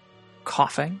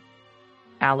coughing.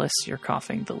 Alice, you're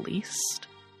coughing the least.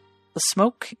 The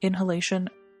smoke inhalation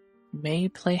may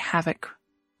play havoc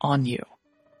on you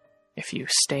if you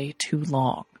stay too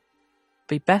long.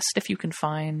 Be best if you can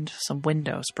find some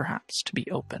windows, perhaps, to be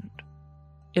opened.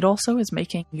 It also is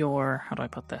making your,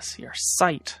 your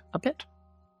sight a bit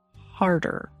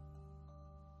harder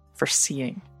for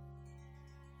seeing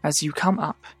as you come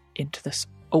up into this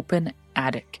open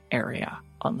attic area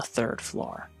on the 3rd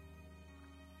floor.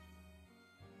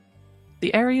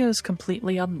 The area is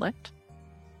completely unlit,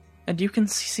 and you can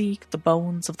see the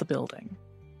bones of the building.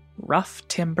 Rough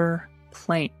timber,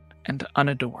 plain, and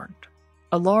unadorned.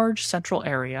 A large central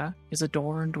area is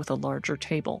adorned with a larger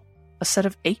table, a set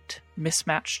of 8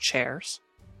 mismatched chairs,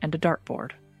 and a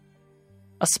dartboard.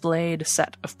 A splayed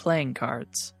set of playing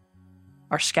cards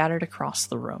are scattered across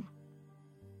the room,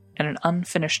 and an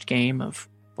unfinished game of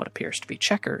what appears to be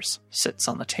checkers sits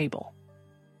on the table.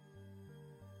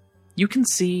 You can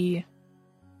see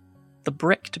the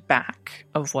bricked back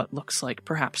of what looks like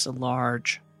perhaps a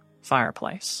large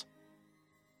fireplace.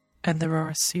 And there are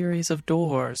a series of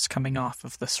doors coming off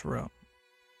of this room.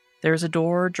 There's a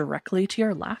door directly to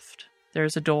your left.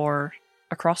 There's a door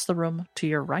across the room to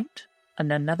your right,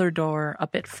 and another door a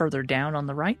bit further down on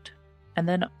the right. And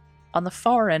then on the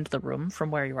far end of the room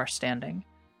from where you are standing,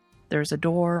 there's a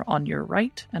door on your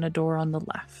right and a door on the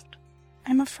left.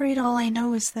 I'm afraid all I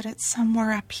know is that it's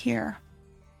somewhere up here.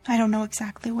 I don't know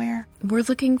exactly where. We're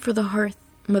looking for the Hearth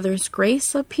Mother's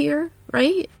Grace up here,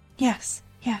 right? Yes.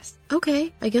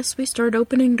 Okay, I guess we start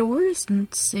opening doors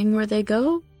and seeing where they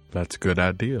go. That's a good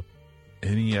idea.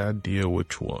 Any idea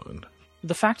which one?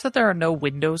 The fact that there are no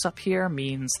windows up here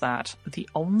means that the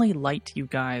only light you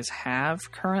guys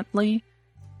have currently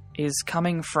is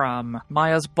coming from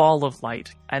Maya's ball of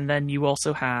light, and then you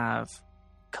also have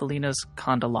Kalina's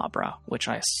candelabra, which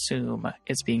I assume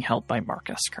is being held by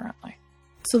Marcus currently.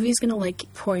 Sylvie's gonna,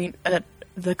 point at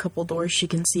the couple doors she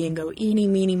can see and go, eeny,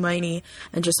 meeny, miny,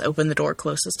 and just open the door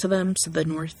closest to them, so the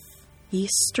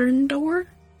northeastern door?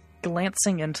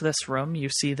 Glancing into this room, you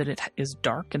see that it is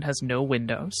dark and has no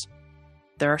windows.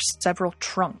 There are several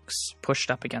trunks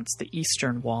pushed up against the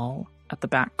eastern wall at the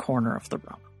back corner of the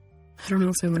room. I don't know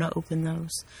if I'm gonna open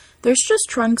those. There's just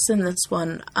trunks in this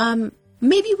one.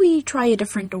 Maybe we try a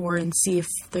different door and see if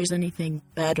there's anything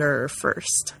better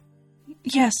first.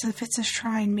 Yes, if it's a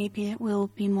shrine, maybe it will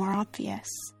be more obvious.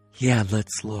 Yeah,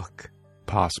 let's look.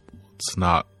 Possible. It's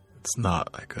not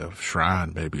like a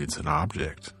shrine. Maybe it's an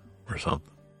object or something.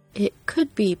 It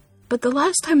could be, but the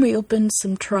last time we opened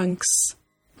some trunks,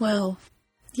 well,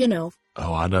 you know.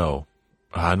 Oh, I know.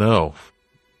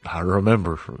 I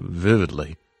remember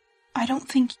vividly. I don't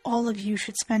think all of you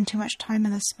should spend too much time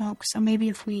in the smoke, so maybe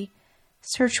if we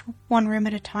search one room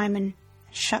at a time and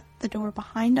shut the door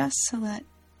behind us so that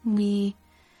we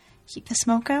keep the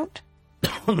smoke out?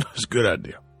 That's a good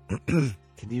idea.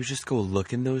 Can you just go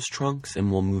look in those trunks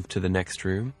and we'll move to the next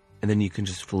room? And then you can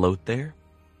just float there?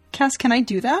 Cass, can I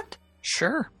do that?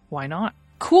 Sure. Why not?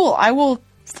 Cool. I will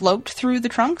float through the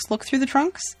trunks, look through the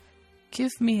trunks.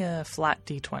 Give me a flat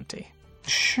d20.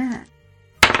 Sure.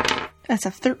 That's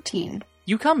a 13.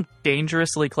 You come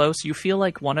dangerously close. You feel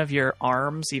like one of your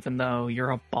arms, even though you're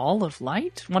a ball of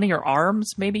light, one of your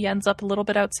arms maybe ends up a little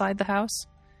bit outside the house.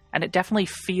 And it definitely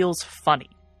feels funny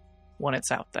when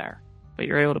it's out there. But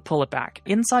you're able to pull it back.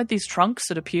 Inside these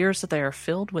trunks, it appears that they are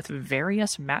filled with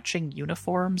various matching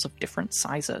uniforms of different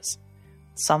sizes.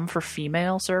 Some for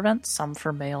female servants, some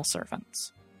for male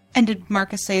servants. And did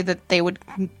Marcus say that they would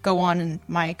go on and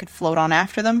Maya could float on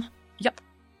after them? Yep.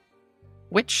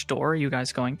 Which door are you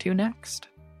guys going to next?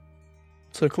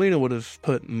 So Kalina would have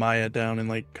put Maya down and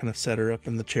like kind of set her up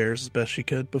in the chairs as best she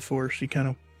could before she kind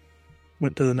of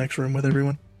went to the next room with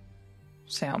everyone.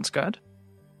 Sounds good.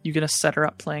 You gonna set her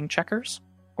up playing checkers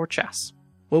or chess?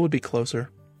 What would be closer?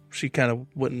 She kind of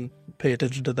wouldn't pay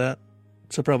attention to that.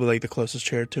 So probably like the closest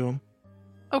chair to him.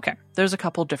 Okay, there's a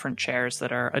couple different chairs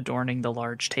that are adorning the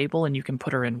large table, and you can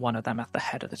put her in one of them at the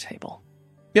head of the table.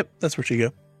 Yep, that's where she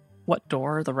go. What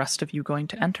door are the rest of you going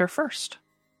to enter first?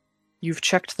 You've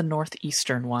checked the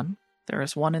northeastern one. There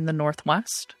is one in the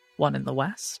northwest, one in the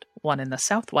west, one in the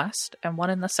southwest, and one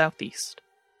in the southeast.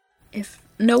 If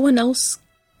no one else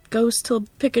goes to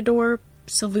pick a door,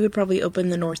 Sylvie would probably open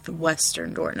the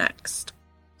northwestern door next.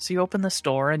 So you open this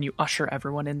door and you usher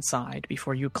everyone inside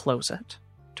before you close it,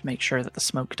 to make sure that the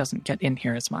smoke doesn't get in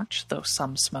here as much, though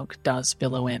some smoke does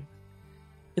billow in.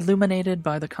 Illuminated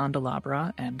by the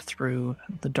candelabra and through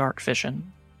the dark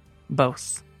vision,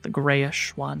 both the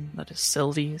grayish one that is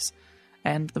Sylvie's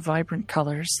and the vibrant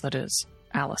colors that is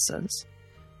Alice's,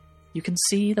 you can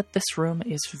see that this room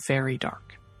is very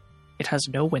dark. It has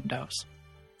no windows.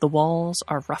 The walls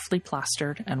are roughly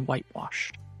plastered and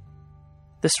whitewashed.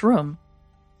 This room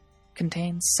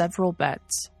contains several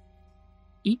beds,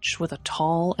 each with a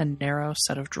tall and narrow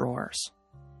set of drawers.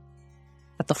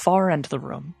 At the far end of the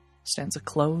room stands a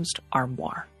closed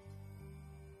armoire.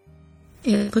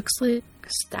 It looks like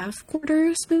staff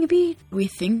quarters, maybe? We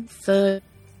think the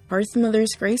Hearth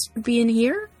Mother's Grace would be in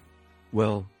here?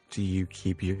 Well, do you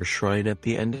keep your shrine at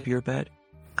the end of your bed?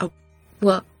 Oh,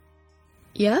 well,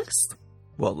 yes?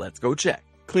 Well, let's go check.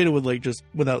 Kalina would like just,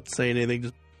 without saying anything,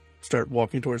 just start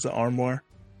walking towards the armoire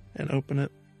and open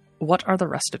it. What are the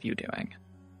rest of you doing?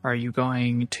 Are you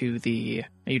going to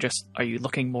are you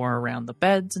looking more around the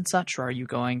beds and such, or are you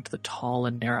going to the tall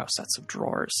and narrow sets of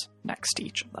drawers next to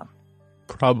each of them?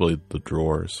 Probably the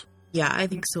drawers. Yeah, I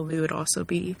think Sylvie would also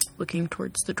be looking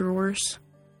towards the drawers.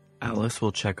 Alice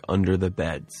will check under the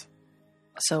beds.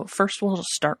 So first we'll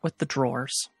start with the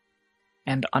drawers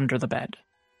and under the bed.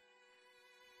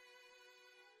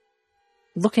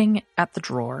 Looking at the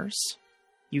drawers,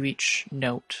 you each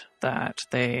note that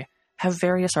they have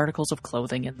various articles of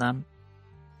clothing in them.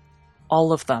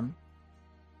 All of them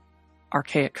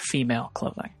archaic female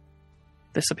clothing.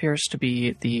 This appears to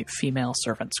be the female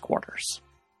servants' quarters.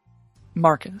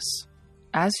 Marcus,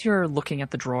 as you're looking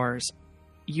at the drawers,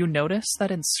 you notice that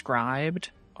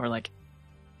inscribed, or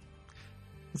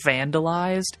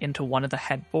vandalized into one of the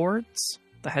headboards,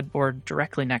 the headboard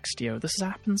directly next to you, this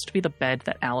happens to be the bed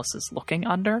that Alice is looking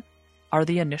under, are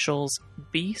the initials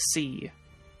BC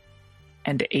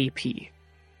and AP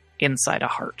inside a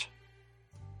heart.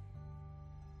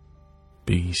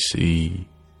 BC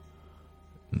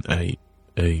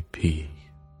AP.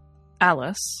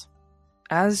 Alice,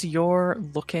 as you're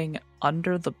looking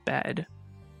under the bed,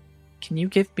 can you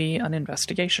give me an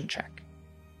investigation check?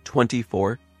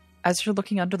 24. As you're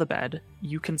looking under the bed,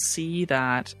 you can see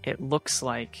that it looks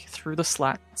like, through the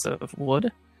slats of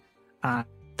wood,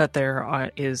 that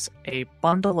there is a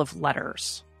bundle of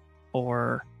letters,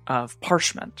 or of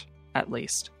parchment, at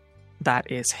least,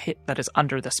 that is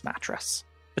under this mattress,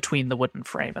 between the wooden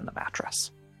frame and the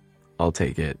mattress. I'll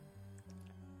take it.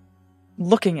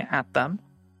 Looking at them,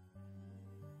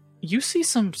 you see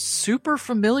some super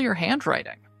familiar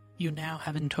handwriting. You now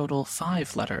have in total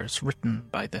 5 letters written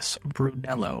by this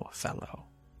Brunello fellow.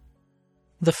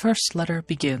 The first letter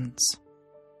begins,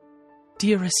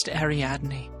 "Dearest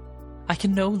Ariadne, I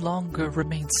can no longer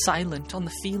remain silent on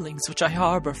the feelings which I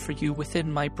harbor for you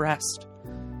within my breast.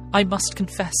 I must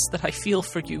confess that I feel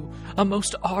for you a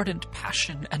most ardent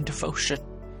passion and devotion.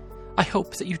 I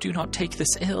hope that you do not take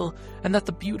this ill, and that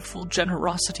the beautiful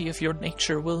generosity of your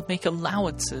nature will make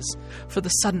allowances for the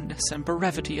suddenness and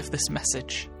brevity of this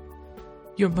message.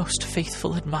 Your most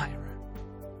faithful admirer.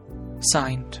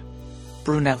 Signed,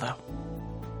 Brunello."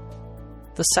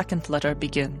 The second letter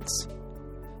begins,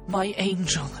 "My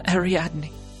angel, Ariadne,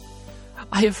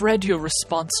 I have read your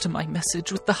response to my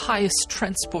message with the highest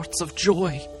transports of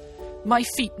joy. My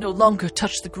feet no longer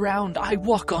touch the ground. I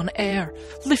walk on air,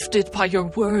 lifted by your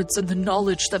words and the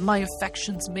knowledge that my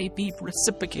affections may be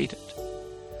reciprocated.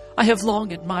 I have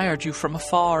long admired you from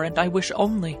afar, and I wish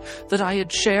only that I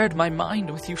had shared my mind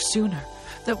with you sooner,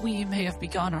 that we may have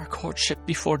begun our courtship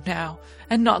before now,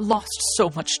 and not lost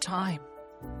so much time.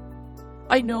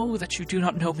 I know that you do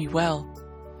not know me well.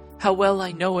 How well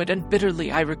I know it, and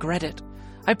bitterly I regret it.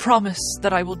 I promise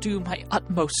that I will do my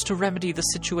utmost to remedy the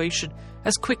situation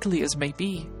as quickly as may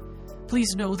be.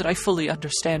 Please know that I fully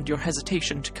understand your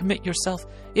hesitation to commit yourself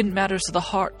in matters of the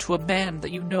heart to a man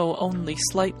that you know only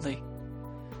slightly.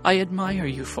 I admire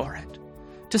you for it.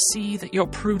 To see that your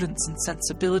prudence and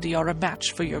sensibility are a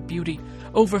match for your beauty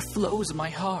overflows my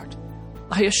heart.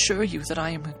 I assure you that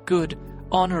I am a good,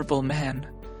 honorable man.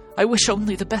 I wish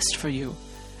only the best for you,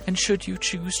 and should you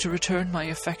choose to return my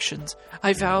affections,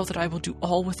 I vow that I will do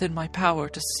all within my power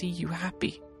to see you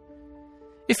happy.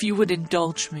 If you would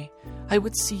indulge me, I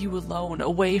would see you alone,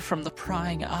 away from the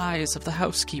prying eyes of the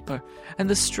housekeeper and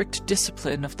the strict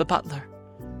discipline of the butler.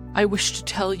 I wish to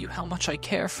tell you how much I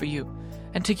care for you,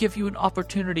 and to give you an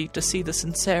opportunity to see the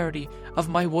sincerity of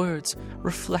my words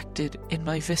reflected in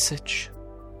my visage.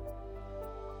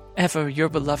 Ever your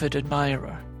beloved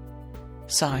admirer.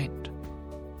 Signed,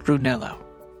 Brunello.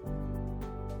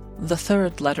 The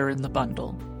third letter in the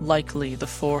bundle, likely the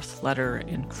fourth letter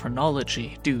in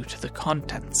chronology due to the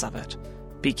contents of it,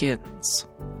 begins.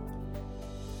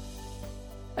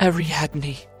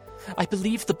 Ariadne, I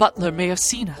believe the butler may have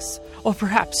seen us, or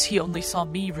perhaps he only saw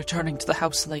me returning to the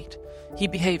house late. He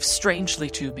behaves strangely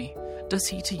to me. Does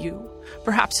he to you?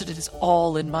 Perhaps it is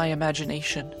all in my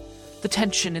imagination. The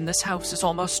tension in this house is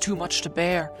almost too much to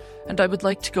bear, and I would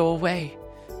like to go away.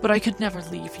 But I could never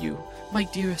leave you, my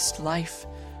dearest life.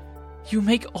 You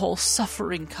make all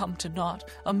suffering come to naught.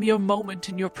 A mere moment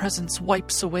in your presence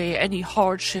wipes away any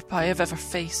hardship I have ever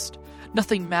faced.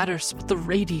 Nothing matters but the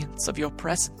radiance of your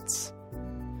presence.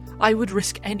 I would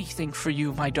risk anything for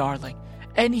you, my darling,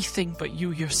 anything but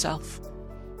you yourself.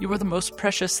 You are the most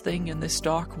precious thing in this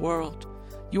dark world.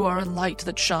 You are a light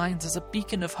that shines as a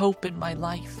beacon of hope in my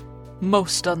life.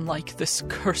 Most unlike this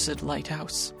cursed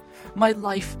lighthouse. My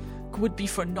life would be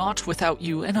for naught without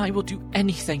you, and I will do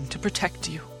anything to protect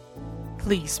you.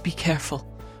 Please be careful.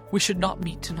 We should not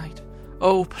meet tonight.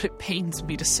 Oh, but it pains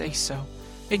me to say so.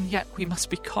 And yet we must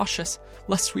be cautious,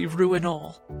 lest we ruin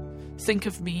all. Think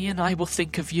of me, and I will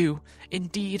think of you.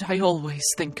 Indeed, I always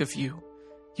think of you.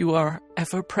 You are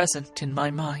ever present in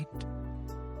my mind.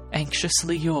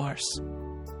 Anxiously yours.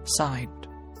 Signed,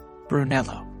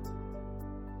 Brunello.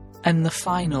 And the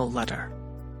final letter.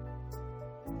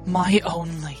 My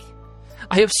only.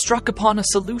 I have struck upon a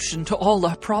solution to all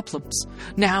our problems.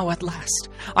 Now, at last,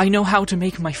 I know how to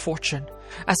make my fortune.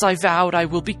 As I vowed, I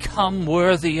will become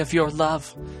worthy of your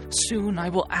love. Soon I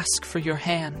will ask for your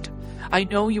hand. I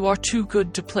know you are too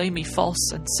good to play me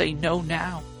false and say no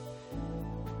now.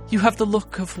 You have the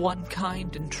look of one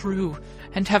kind and true,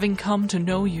 and having come to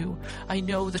know you, I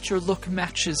know that your look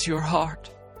matches your heart.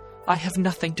 I have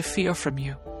nothing to fear from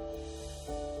you.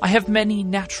 I have many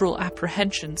natural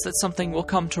apprehensions that something will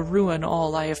come to ruin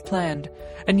all I have planned,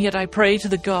 and yet I pray to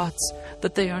the gods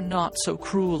that they are not so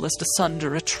cruel as to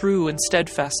sunder a true and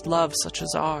steadfast love such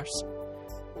as ours.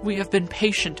 We have been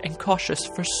patient and cautious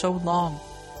for so long.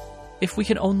 If we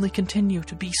can only continue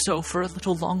to be so for a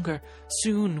little longer,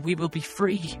 soon we will be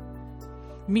free.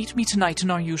 Meet me tonight in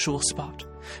our usual spot.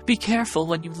 Be careful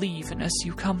when you leave and as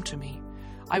you come to me.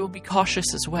 I will be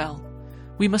cautious as well.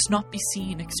 We must not be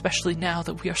seen, especially now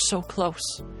that we are so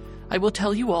close. I will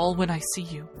tell you all when I see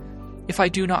you. If I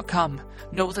do not come,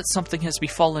 know that something has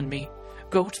befallen me.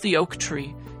 Go to the oak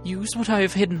tree. Use what I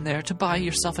have hidden there to buy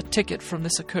yourself a ticket from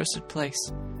this accursed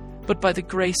place. But by the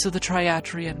grace of the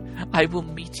Triadrian, I will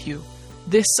meet you.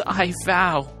 This I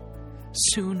vow.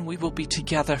 Soon we will be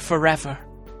together forever.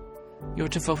 Your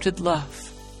devoted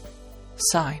love.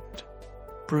 Signed,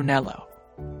 Brunello.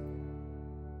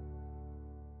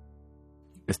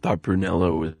 I thought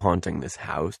Brunello was haunting this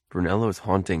house. Brunello is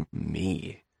haunting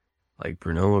me. Like,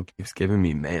 Brunello keeps giving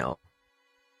me mail.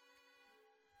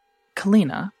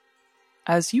 Kalina,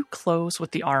 as you close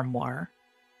with the armoire,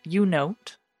 you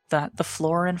note that the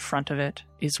floor in front of it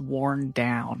is worn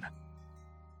down,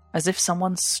 as if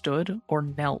someone stood or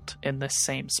knelt in this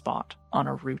same spot on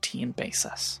a routine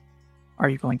basis. Are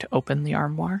you going to open the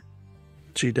armoire?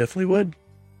 She definitely would.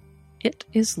 It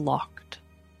is locked.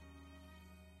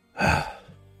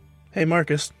 Hey,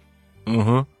 Marcus.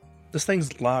 Uh-huh. This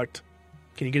thing's locked.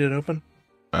 Can you get it open?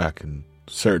 I can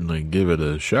certainly give it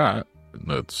a shot.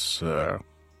 Let's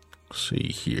see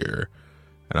here.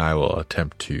 And I will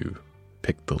attempt to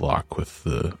pick the lock with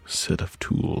the set of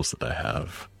tools that I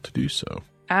have to do so.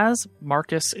 As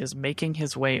Marcus is making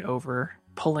his way over,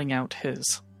 pulling out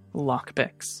his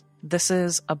lockpicks, this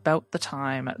is about the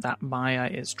time that Maya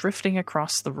is drifting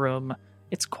across the room.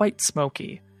 It's quite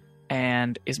smoky,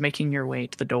 and is making your way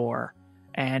to the door.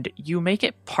 And you make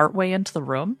it partway into the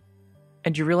room,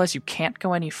 and you realize you can't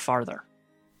go any farther.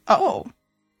 Oh.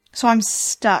 So I'm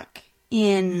stuck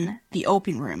in the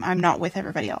open room. I'm not with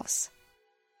everybody else.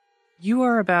 You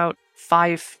are about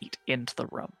 5 feet into the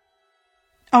room.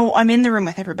 Oh, I'm in the room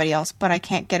with everybody else, but I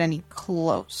can't get any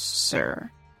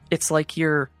closer. It's like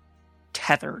you're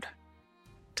tethered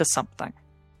to something.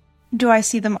 Do I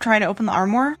see them trying to open the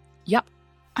armoire? Yep.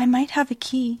 I might have a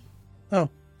key. Oh,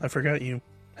 I forgot you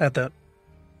had that.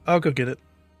 I'll go get it.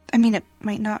 I mean, it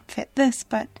might not fit this,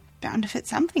 but bound to fit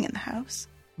something in the house.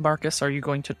 Marcus, are you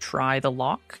going to try the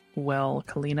lock while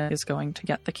Kalina is going to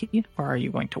get the key, or are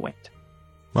you going to wait?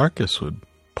 Marcus would,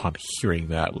 upon hearing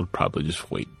that, would probably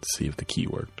just wait to see if the key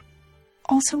worked.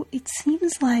 Also, it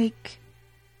seems like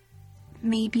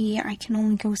maybe I can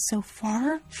only go so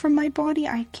far from my body.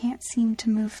 I can't seem to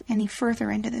move any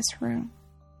further into this room.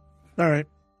 Alright.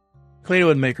 Kalina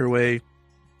would make her way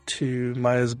to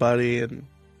Maya's body, and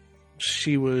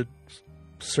she would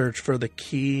search for the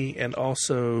key and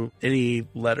also any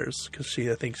letters, because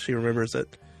I think she remembers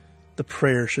that the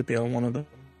prayer should be on one of them.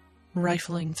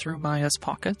 Rifling through Maya's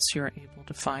pockets, you're able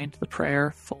to find the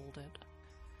prayer folded.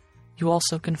 You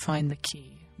also can find the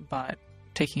key, but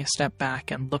taking a step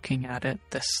back and looking at it,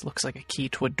 this looks like a key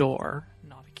to a door,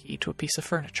 not a key to a piece of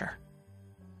furniture.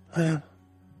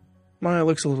 Maya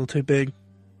looks a little too big.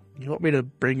 You want me to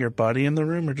bring your body in the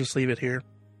room or just leave it here?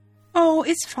 Oh,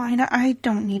 it's fine. I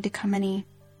don't need to come any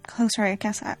closer, I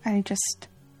guess. I just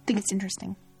think it's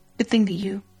interesting. Good thing to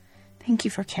you. Thank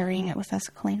you for carrying it with us,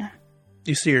 Kalina.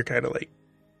 You see her kind of like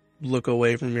look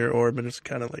away from your orb and just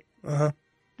kind of like,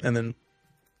 and then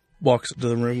walks into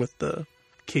the room with the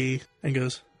key and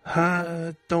goes,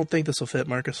 don't think this will fit,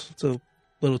 Marcus. It's a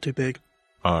little too big.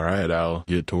 All right, I'll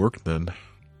get to work then.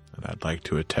 And I'd like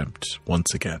to attempt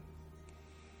once again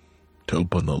to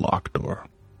open the lock door.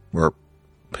 Or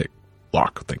pick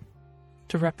lock thing.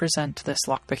 To represent this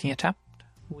lockpicking attempt,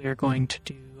 we're going to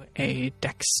do a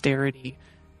dexterity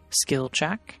skill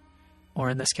check, or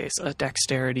in this case, a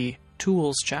dexterity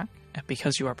tools check. And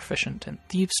because you are proficient in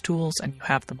thieves' tools and you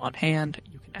have them on hand,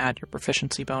 you can add your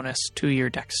proficiency bonus to your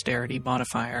dexterity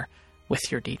modifier with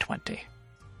your d20.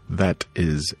 That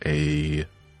is a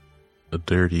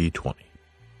dirty 20.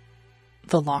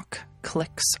 The lock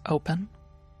clicks open,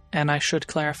 and I should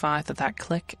clarify that that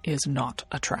click is not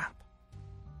a trap.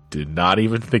 Did not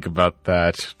even think about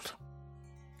that.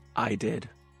 I did.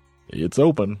 It's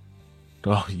open.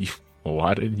 Oh,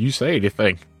 why didn't you say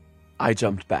anything? I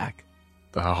jumped back.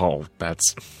 Oh,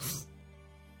 that's...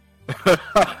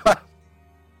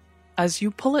 As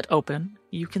you pull it open,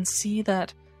 you can see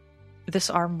that this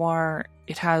armoire,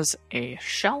 it has a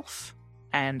shelf,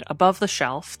 and above the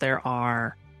shelf there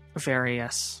are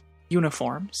various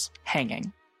uniforms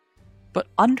hanging. But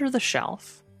under the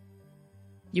shelf,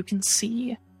 you can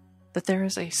see that there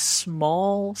is a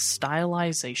small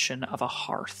stylization of a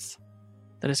hearth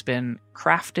that has been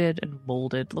crafted and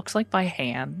molded, looks like by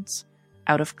hands,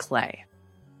 out of clay.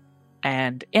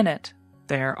 And in it,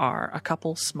 there are a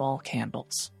couple small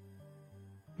candles.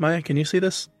 Maya, can you see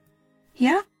this?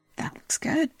 Yeah, that looks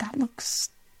good. That looks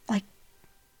like,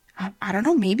 I don't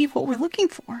know, maybe what we're looking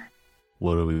for.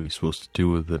 What are we supposed to do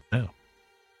with it now?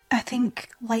 I think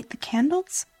light the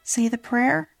candles, say the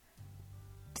prayer,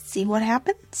 see what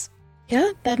happens.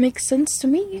 Yeah, that makes sense to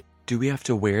me. Do we have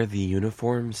to wear the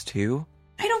uniforms too?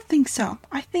 I don't think so.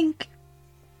 I think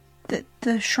that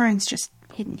the shrine's just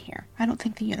hidden here. I don't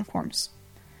think the uniforms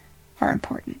are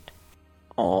important.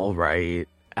 All right.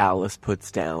 Alice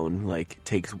puts down,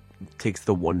 takes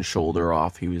the one shoulder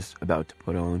off he was about to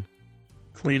put on.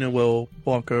 Kalina will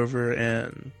walk over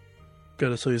and go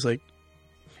to, so he's like,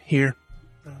 here.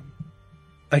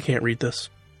 I can't read this.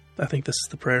 I think this is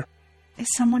the prayer. Is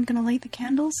someone gonna light the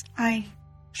candles?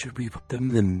 Should we put them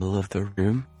in the middle of the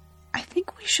room? I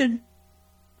think we should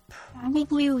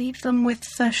probably leave them with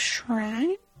the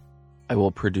shrine. I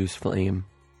will produce flame.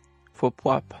 Whoop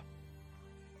whoop.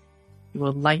 You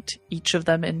will light each of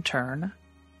them in turn.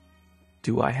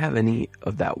 Do I have any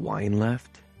of that wine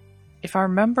left? If I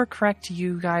remember correct,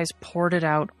 you guys poured it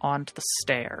out onto the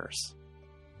stairs.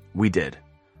 We did.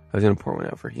 I was going to pour one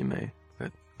out for Hime,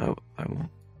 but I won't.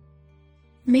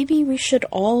 Maybe we should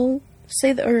all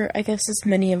say or I guess as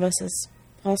many of us as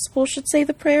possible should say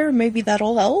the prayer. Maybe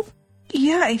that'll help.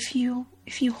 Yeah, if you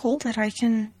hold it, I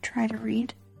can try to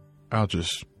read. I'll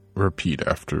just repeat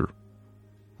after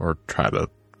or try to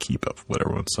keep up with what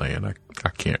everyone's saying. I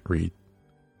can't read.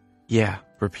 Yeah,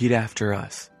 repeat after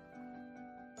us.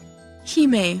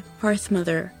 Hime, Hearth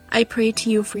Mother, I pray to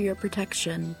you for your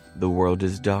protection. The world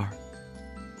is dark.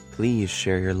 Please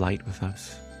share your light with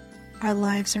us. Our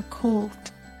lives are cold.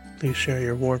 Please share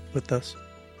your warmth with us.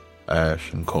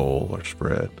 Ash and coal are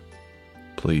spread.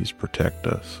 Please protect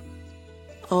us.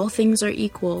 All things are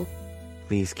equal.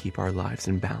 Please keep our lives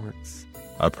in balance.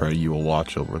 I pray you will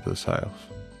watch over this house.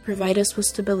 Provide us with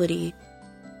stability.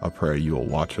 I pray you will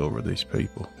watch over these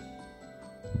people.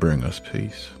 Bring us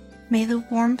peace. May the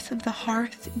warmth of the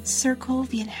hearth encircle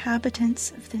the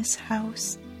inhabitants of this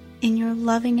house in your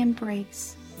loving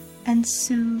embrace and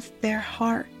soothe their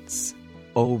hearts.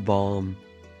 O balm,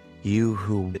 you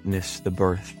who witnessed the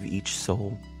birth of each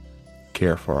soul,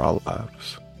 Care for our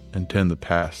lives and tend the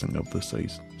passing of the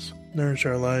seasons. Nourish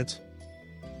our lives.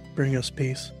 Bring us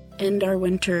peace. End our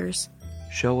winters.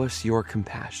 show us your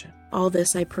compassion. All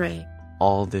this I pray.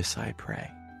 All this I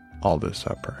pray. All this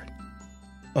I pray.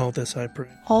 All this I pray.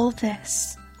 All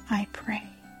this I pray.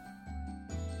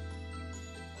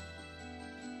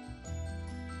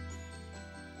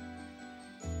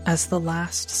 As the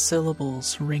last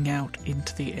syllables ring out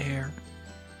into the air,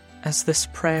 as this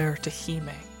prayer to Hime,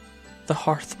 the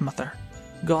Hearth Mother,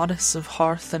 goddess of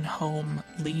hearth and home,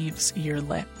 leaves your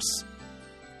lips,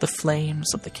 the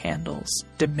flames of the candles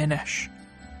diminish,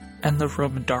 and the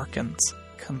room darkens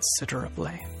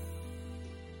considerably.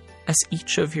 As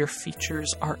each of your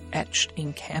features are etched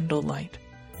in candlelight,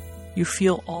 you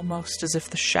feel almost as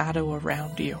if the shadow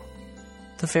around you,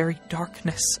 the very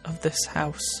darkness of this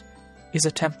house, is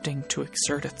attempting to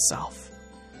exert itself,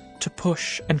 to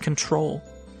push and control,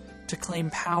 to claim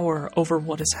power over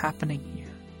what is happening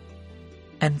here.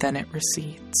 And then it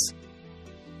recedes.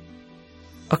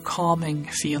 A calming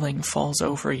feeling falls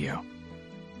over you,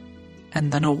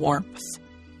 and then a warmth.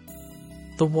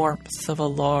 The warmth of a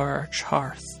large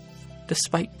hearth,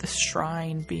 despite the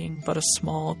shrine being but a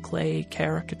small clay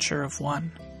caricature of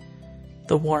one.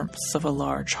 The warmth of a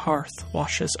large hearth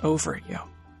washes over you.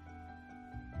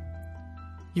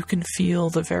 You can feel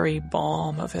the very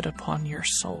balm of it upon your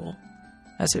soul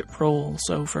as it rolls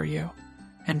over you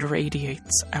and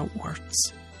radiates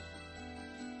outwards.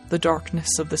 The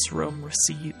darkness of this room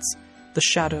recedes, the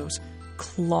shadows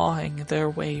clawing their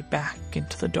way back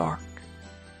into the dark.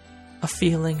 A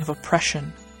feeling of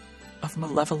oppression, of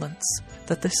malevolence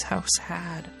that this house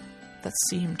had that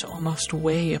seemed to almost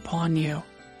weigh upon you,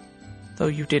 though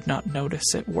you did not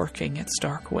notice it working its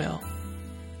dark will,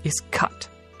 is cut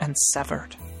and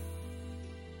severed.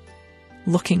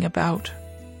 Looking about,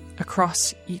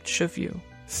 across each of you,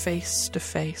 face to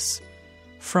face,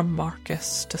 from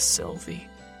Marcus to Sylvie,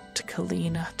 to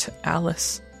Kalina to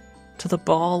Alice, to the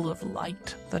ball of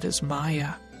light that is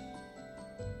Maya.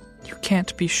 You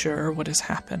can't be sure what has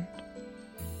happened,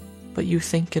 but you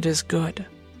think it is good,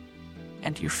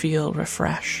 and you feel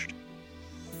refreshed.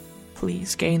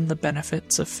 Please gain the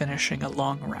benefits of finishing a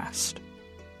long rest.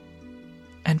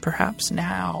 And perhaps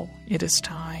now it is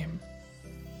time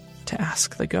to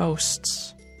ask the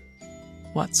ghosts,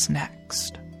 what's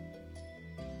next?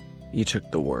 You took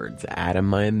the words out of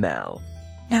my mouth.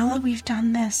 Now that we've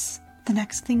done this, the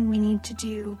next thing we need to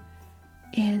do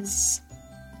is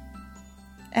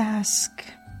ask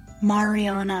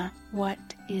Mariana what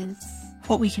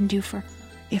we can do for her.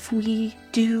 If we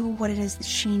do what it is that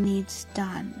she needs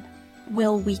done,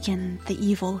 will weaken the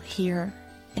evil here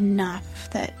enough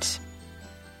that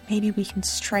maybe we can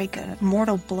strike a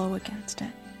mortal blow against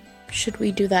it. Should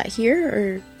we do that here,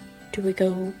 or do we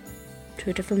go to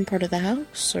a different part of the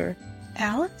house, or...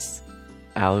 Alice?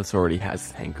 Alice already has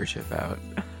his handkerchief out.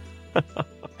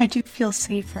 I do feel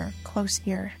safer close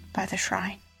here by the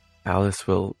shrine. Alice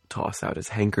will toss out his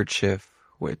handkerchief,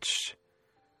 which,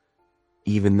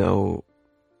 even though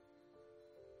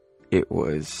it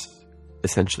was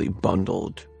essentially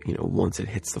bundled, once it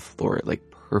hits the floor,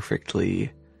 it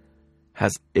perfectly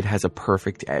has a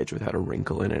perfect edge without a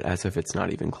wrinkle in it, as if it's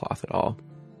not even cloth at all.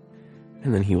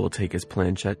 And then he will take his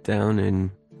planchette down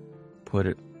and put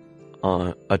it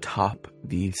on atop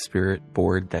the spirit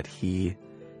board that he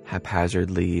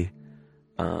haphazardly,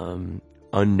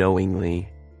 unknowingly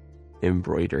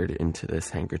embroidered into this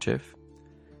handkerchief.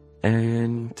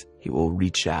 And he will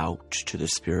reach out to the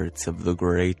spirits of the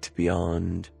great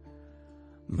beyond.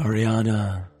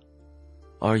 Mariana,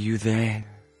 are you there?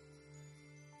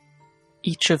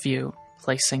 Each of you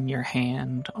placing your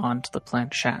hand onto the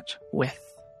planchette with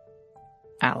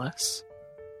Alice.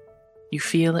 You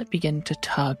feel it begin to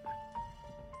tug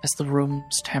as the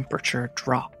room's temperature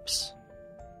drops.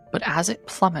 But as it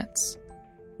plummets,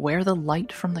 where the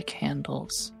light from the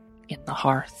candles in the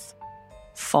hearth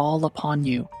fall upon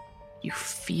you, you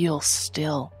feel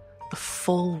still the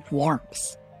full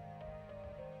warmth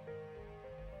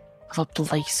of a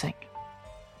blazing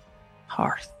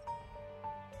hearth.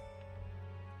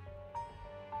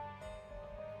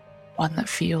 One that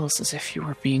feels as if you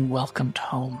were being welcomed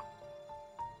home.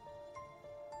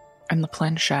 And the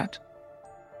planchette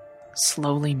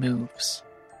slowly moves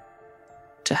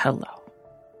to hello.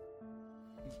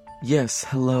 Yes,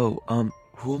 hello.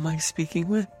 Who am I speaking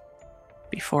with?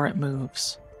 Before it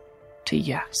moves to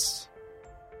yes.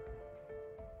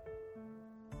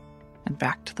 And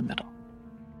back to the middle.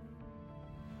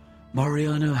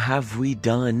 Mariana, have we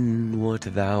done what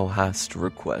thou hast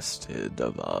requested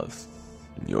of us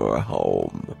in your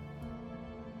home?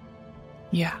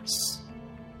 Yes.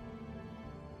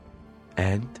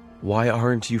 And why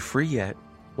aren't you free yet?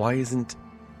 Why isn't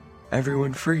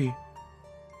everyone free?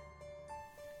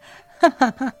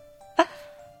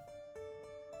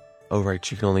 Oh,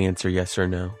 right, you can only answer yes or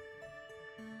no.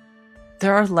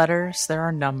 There are letters, there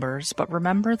are numbers, but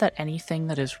remember that anything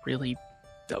that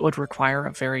would require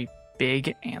a very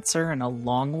big answer and a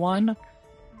long one,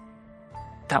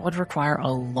 that would require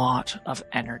a lot of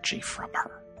energy from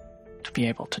her to be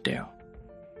able to do.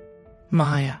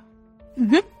 Maya.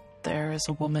 Mm-hmm. There is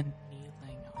a woman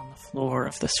kneeling on the floor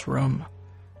of this room,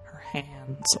 her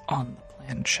hands on the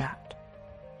planchette.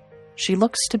 She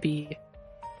looks to be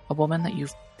a woman that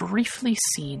you've briefly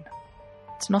seen.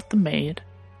 It's not the maid.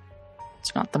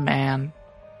 It's not the man.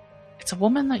 It's a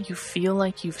woman that you feel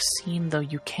like you've seen, though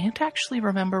you can't actually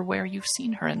remember where you've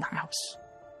seen her in the house.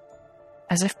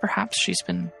 As if perhaps she's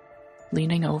been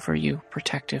leaning over you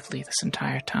protectively this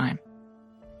entire time.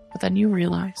 But then you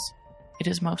realize it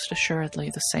is most assuredly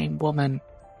the same woman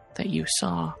that you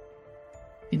saw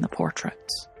in the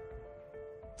portraits.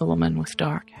 The woman with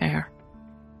dark hair,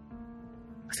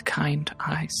 with kind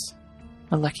eyes,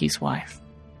 Aleki's wife,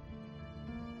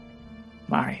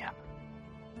 Maria.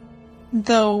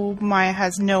 Though Maya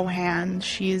has no hand,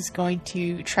 she is going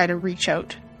to try to reach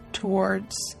out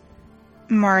towards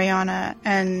Mariana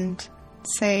and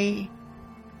say,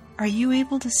 "Are you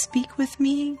able to speak with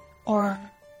me, or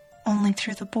only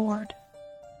through the board?"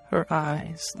 Her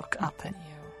eyes look up at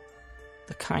you,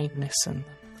 the kindness in them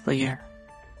clear.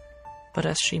 But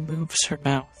as she moves her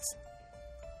mouth,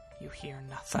 you hear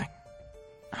nothing.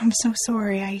 "I'm so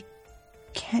sorry, I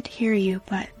can't hear you,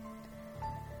 but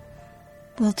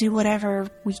we'll do whatever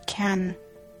we can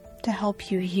to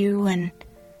help you, you and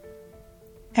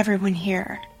everyone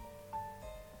here.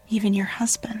 Even your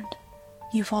husband.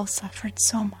 You've all suffered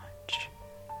so much."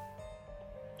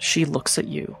 She looks at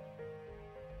you.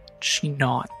 She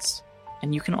nods,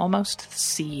 and you can almost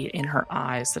see in her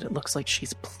eyes that it looks like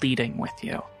she's pleading with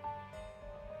you.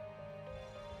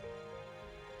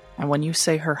 And when you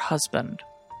say her husband,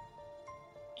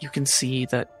 you can see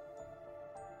that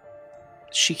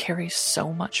she carries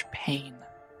so much pain.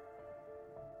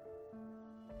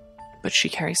 But she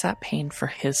carries that pain for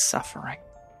his suffering.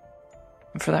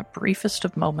 And for that briefest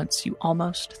of moments, you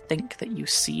almost think that you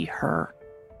see her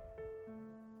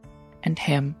and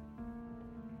him.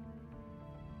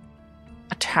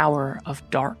 A tower of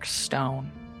dark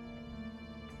stone.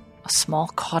 A small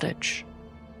cottage.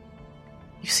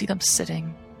 You see them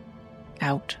sitting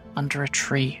out under a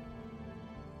tree.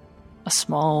 A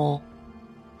small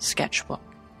sketchbook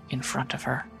in front of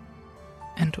her.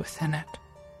 And within it,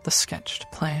 the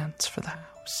sketched plans for the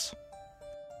house.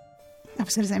 I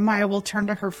was going to say Maya will turn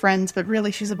to her friends, but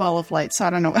really she's a ball of light, so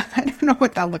I don't know. I don't know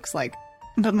what that looks like.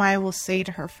 But Maya will say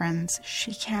to her friends,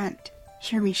 "She can't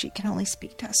hear me. She can only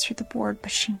speak to us through the board,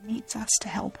 but she needs us to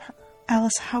help her.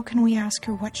 Alice, how can we ask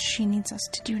her what she needs us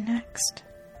to do next?"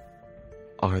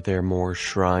 Are there more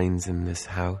shrines in this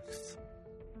house?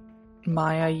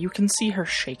 Maya, you can see her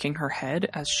shaking her head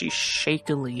as she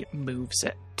shakily moves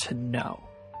it to no.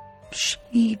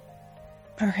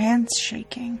 Her hand's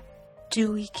shaking.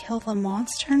 "Do we kill the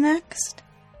monster next?"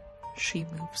 She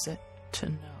moves it to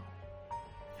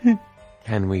no.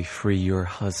 Can we free your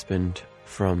husband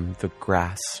from the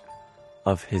grasp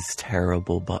of his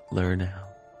terrible butler now?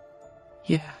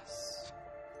 Yes.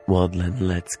 Well, then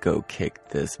let's go kick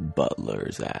this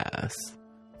butler's ass.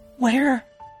 "Where?"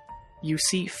 You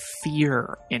see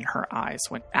fear in her eyes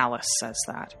when Alice says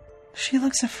that. She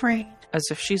looks afraid. As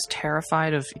if she's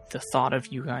terrified of the thought of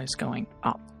you guys going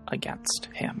up against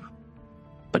him.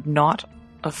 But not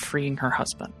of freeing her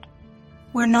husband.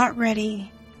 "We're not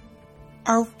ready.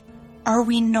 Are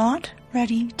we not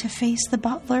ready to face the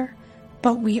butler,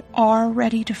 but we are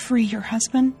ready to free your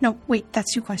husband?" No, wait,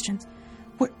 that's two questions.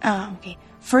 Okay.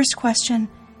 First question,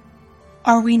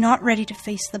 are we not ready to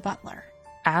face the butler?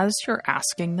 As you're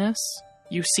asking this,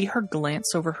 You see her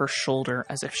glance over her shoulder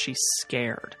as if she's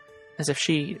scared, as if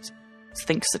she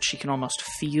thinks that she can almost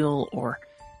feel or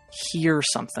hear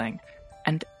something.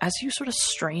 And as you sort of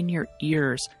strain your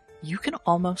ears, you can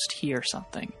almost hear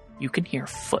something. You can hear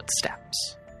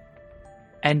footsteps.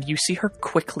 And you see her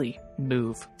quickly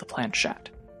move the planchette.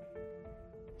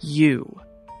 U,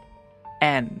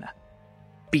 N,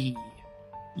 B,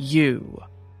 U,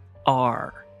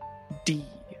 R, D,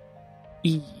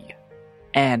 E,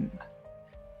 N,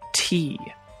 T,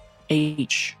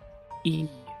 H, E,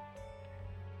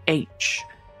 H,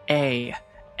 A,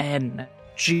 N,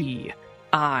 G,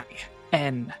 I,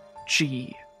 N,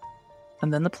 G.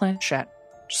 And then the planchette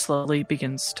slowly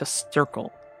begins to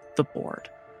circle the board,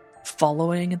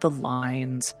 following the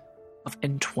lines of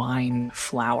entwined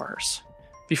flowers,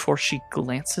 before she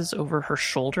glances over her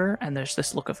shoulder and there's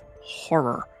this look of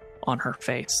horror on her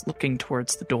face, looking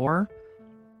towards the door,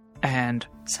 and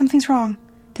Something's wrong.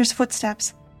 There's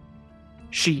footsteps.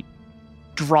 she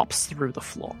drops through the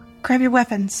floor. Grab your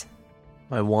weapons.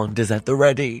 My wand is at the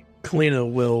ready.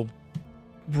 Kalina will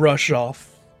rush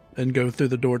off and go through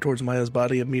the door towards Maya's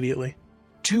body immediately.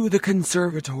 To the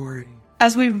conservatory.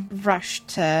 As we rush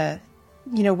to,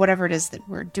 whatever it is that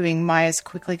we're doing, Maya's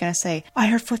quickly going to say, I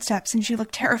heard footsteps, and she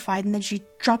looked terrified, and then she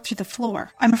dropped through the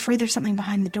floor. I'm afraid there's something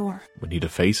behind the door. We need to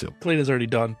face him. Kalina's already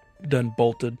done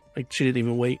bolted. Like, she didn't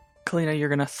even wait. Kalina, you're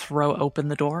going to throw open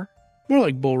the door. More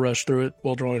like bull rush through it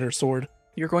while drawing her sword.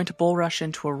 You're going to bull rush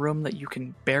into a room that you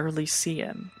can barely see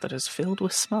in, that is filled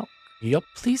with smoke. Yep.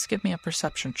 Please give me a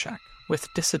perception check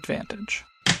with disadvantage.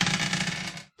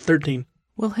 13.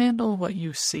 We'll handle what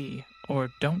you see or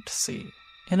don't see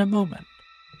in a moment.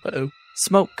 Uh-oh.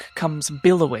 Smoke comes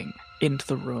billowing into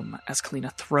the room as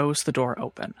Kalina throws the door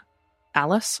open.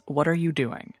 Alice, what are you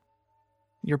doing?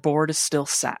 Your board is still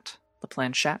set. The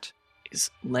planchette is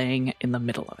laying in the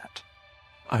middle of it.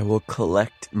 I will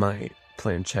collect my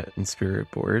planchette and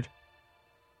spirit board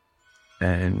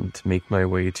and make my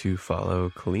way to follow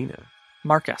Kalina.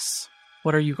 Marcus,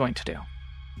 what are you going to do?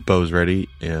 Bow's ready,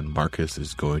 and Marcus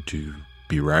is going to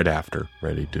be right after,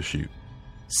 ready to shoot.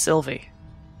 Sylvie,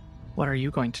 what are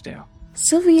you going to do?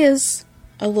 Sylvia's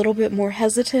a little bit more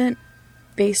hesitant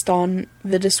based on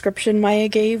the description Maya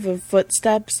gave of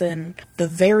footsteps and the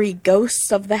very ghosts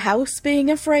of the house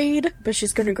being afraid, but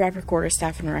she's going to grab her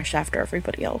quarterstaff and rush after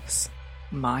everybody else.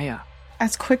 Maya.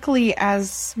 As quickly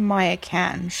as Maya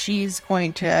can, she's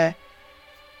going to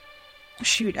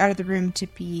shoot out of the room to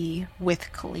be with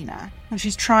Kalina. And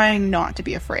she's trying not to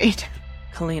be afraid.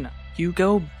 Kalina, you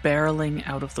go barreling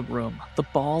out of the room, the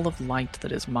ball of light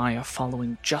that is Maya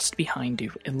following just behind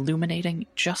you, illuminating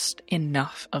just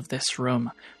enough of this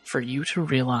room for you to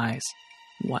realize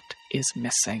what is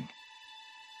missing.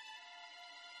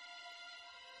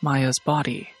 Maya's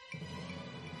body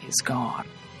is gone.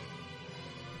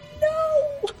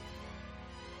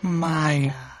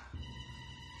 Maya,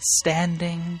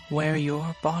 standing where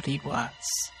your body was,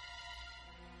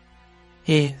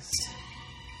 is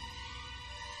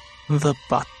the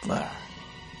butler.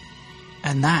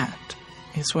 And that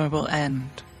is where we'll end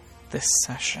this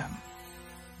session.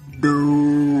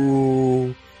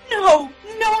 No. No!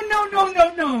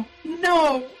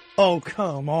 No! Oh,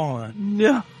 come on.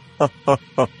 No.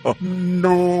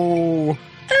 No!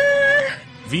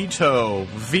 Veto!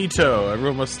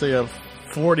 Everyone must stay up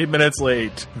 40 minutes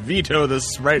late. Veto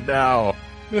this right now.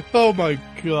 Oh my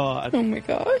god. Oh my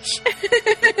gosh.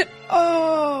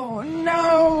 Oh,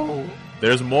 no!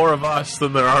 There's more of us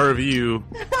than there are of you.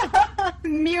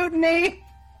 Mutiny!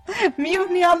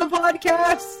 Mutiny on the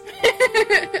podcast!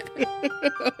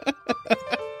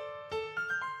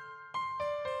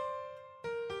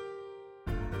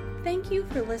 Thank you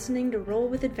for listening to Roll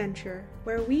with Adventure,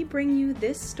 where we bring you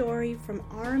this story from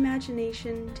our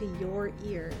imagination to your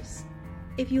ears.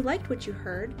 If you liked what you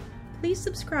heard, please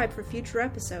subscribe for future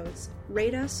episodes,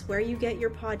 rate us where you get your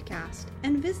podcast,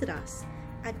 and visit us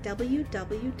at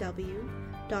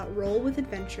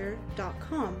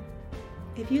www.rollwithadventure.com.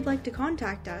 If you'd like to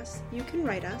contact us, you can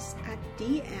write us at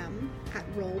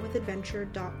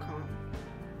dm@rollwithadventure.com.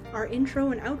 Our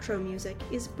intro and outro music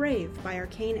is Brave by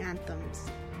Arcane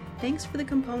Anthems. Thanks for the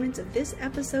components of this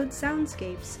episode's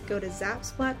soundscapes. Go to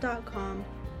zapsplat.com,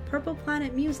 Purple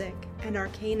Planet Music, and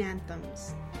Arcane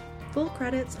Anthems. Full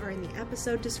credits are in the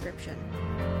episode description.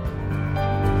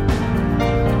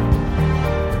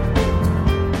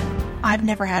 I've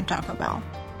never had Taco Bell.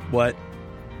 What?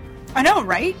 I know,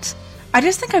 right? I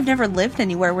just think I've never lived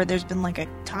anywhere where there's been like a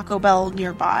Taco Bell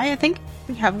nearby. I think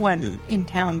we have one in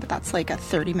town, but that's like a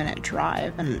 30-minute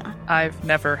drive. And I've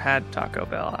never had Taco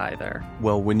Bell either.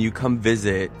 Well, when you come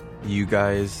visit, You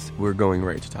guys, we're going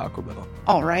right to Taco Bell.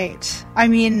 All right. I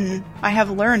mean, I have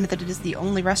learned that it is the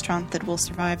only restaurant that will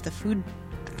survive the food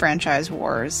franchise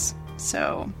wars,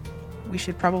 so we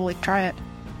should probably try it.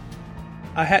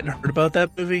 I hadn't heard about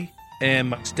that movie, and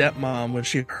my stepmom, when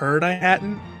she heard I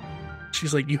hadn't,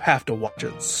 she's like, you have to watch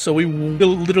it. So we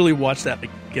literally watched that like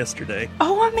yesterday.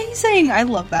 Oh, amazing! I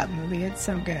love that movie. It's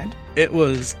so good. It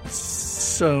was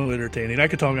so entertaining. I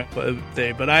could talk about it all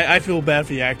day, but I feel bad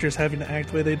for the actors having to act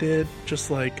the way they did.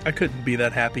 Just like, I couldn't be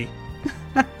that happy.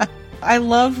 I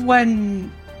love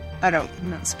when,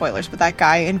 not spoilers, but that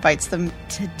guy invites them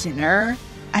to dinner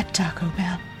at Taco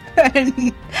Bell.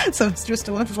 And so it's just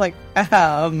a lot of like,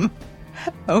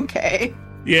 okay.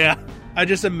 Yeah. I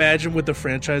just imagine with the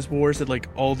franchise wars that like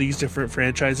all these different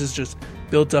franchises just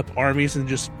built up armies and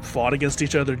just fought against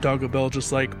each other. Taco Bell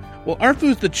just like, well, our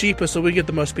food's the cheapest, so we get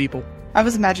the most people. I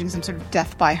was imagining some sort of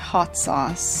death by hot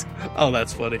sauce. Oh,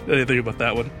 that's funny. I didn't think about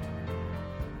that one.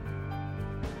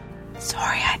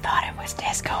 Sorry, I thought it was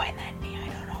disco and then me. I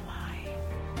don't know why.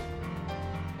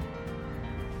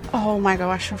 Oh my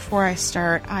gosh, before I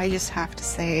start, I just have to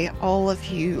say all of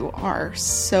you are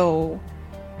so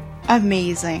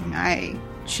amazing. I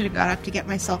should have got up to get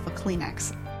myself a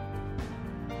Kleenex.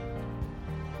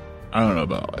 I don't know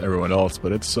about everyone else,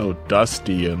 but it's so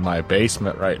dusty in my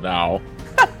basement right now.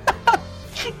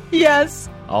 Yes.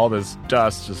 All this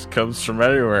dust just comes from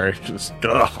everywhere. Just,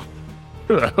 ugh.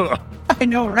 I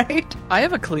know, right? I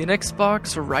have a Kleenex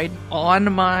box right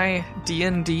on my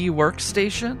D&D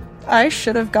workstation. I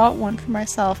should have got one for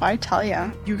myself, I tell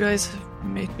ya. You guys have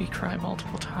made me cry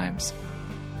multiple times.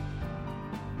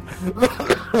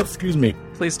 Excuse me.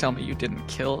 Please tell me you didn't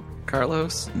kill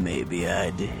Carlos. Maybe I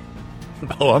did.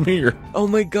 Oh, I'm here. Oh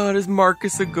my god, is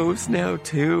Marcus a ghost now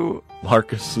too?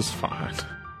 Marcus is fine.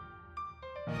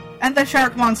 And the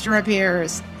shark monster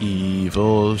appears.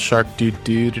 Evil shark, do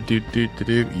do do do do do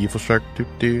do. Evil shark, do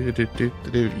do do do do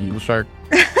do. Evil shark.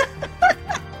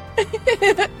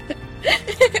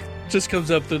 Just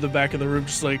comes up through the back of the room,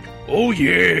 just like, oh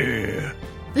yeah.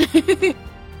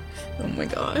 Oh my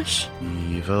gosh.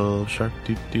 Evil shark,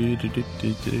 do do do do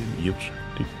do do. Evil shark,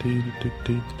 do do do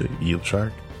do do do. Evil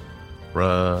shark.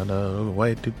 Run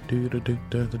away, do do do do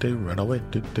do do. Run away,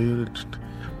 do do do.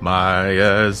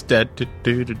 Maya's dead, do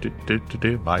do do do do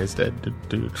do. Maya's dead, do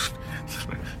do.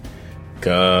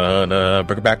 Gonna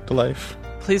bring her back to life.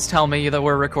 Please tell me that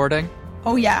we're recording.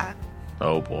 Oh yeah.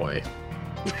 Oh boy.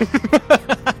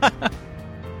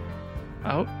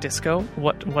 Oh, Disco,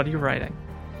 what are you writing?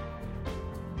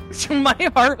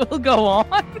 My heart will go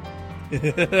on. But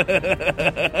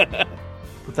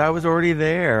that was already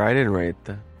there. I didn't write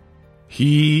that.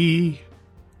 He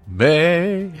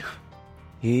may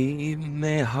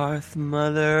Hearth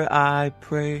Mother, I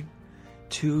pray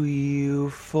to you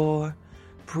for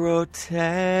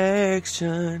protection.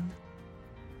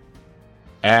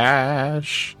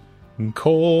 ash and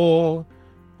coal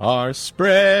are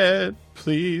spread.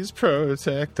 Please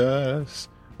protect us.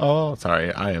 Oh,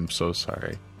 sorry. I am so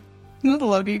sorry. I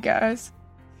love you guys.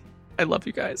 I love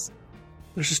you guys.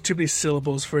 There's just too many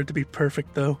syllables for it to be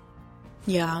perfect, though.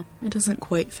 Yeah, it doesn't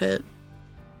quite fit.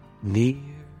 Near,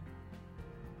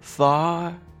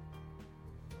 far,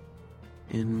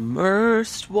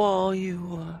 immersed while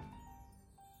you are.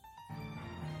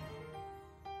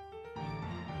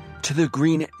 To the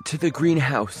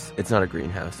greenhouse. It's not a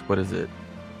greenhouse. What is it?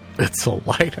 It's a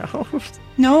lighthouse.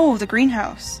 No, the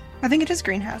greenhouse. I think it is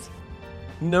greenhouse.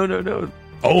 No.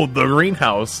 Oh, the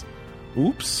greenhouse.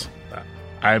 Oops.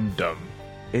 I'm dumb.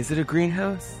 Is it a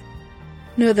greenhouse?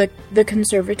 No, the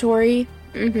conservatory.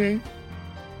 Mm-hmm.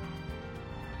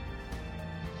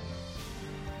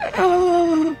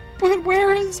 But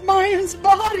where is Maya's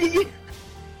body?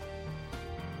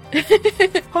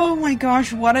 Oh my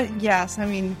gosh, what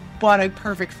a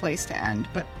perfect place to end.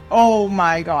 But oh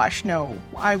my gosh, no.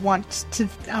 I want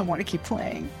to keep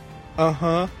playing.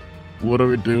 Uh-huh. What are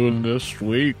we doing this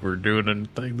week? We're doing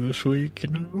anything this week, you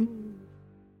know?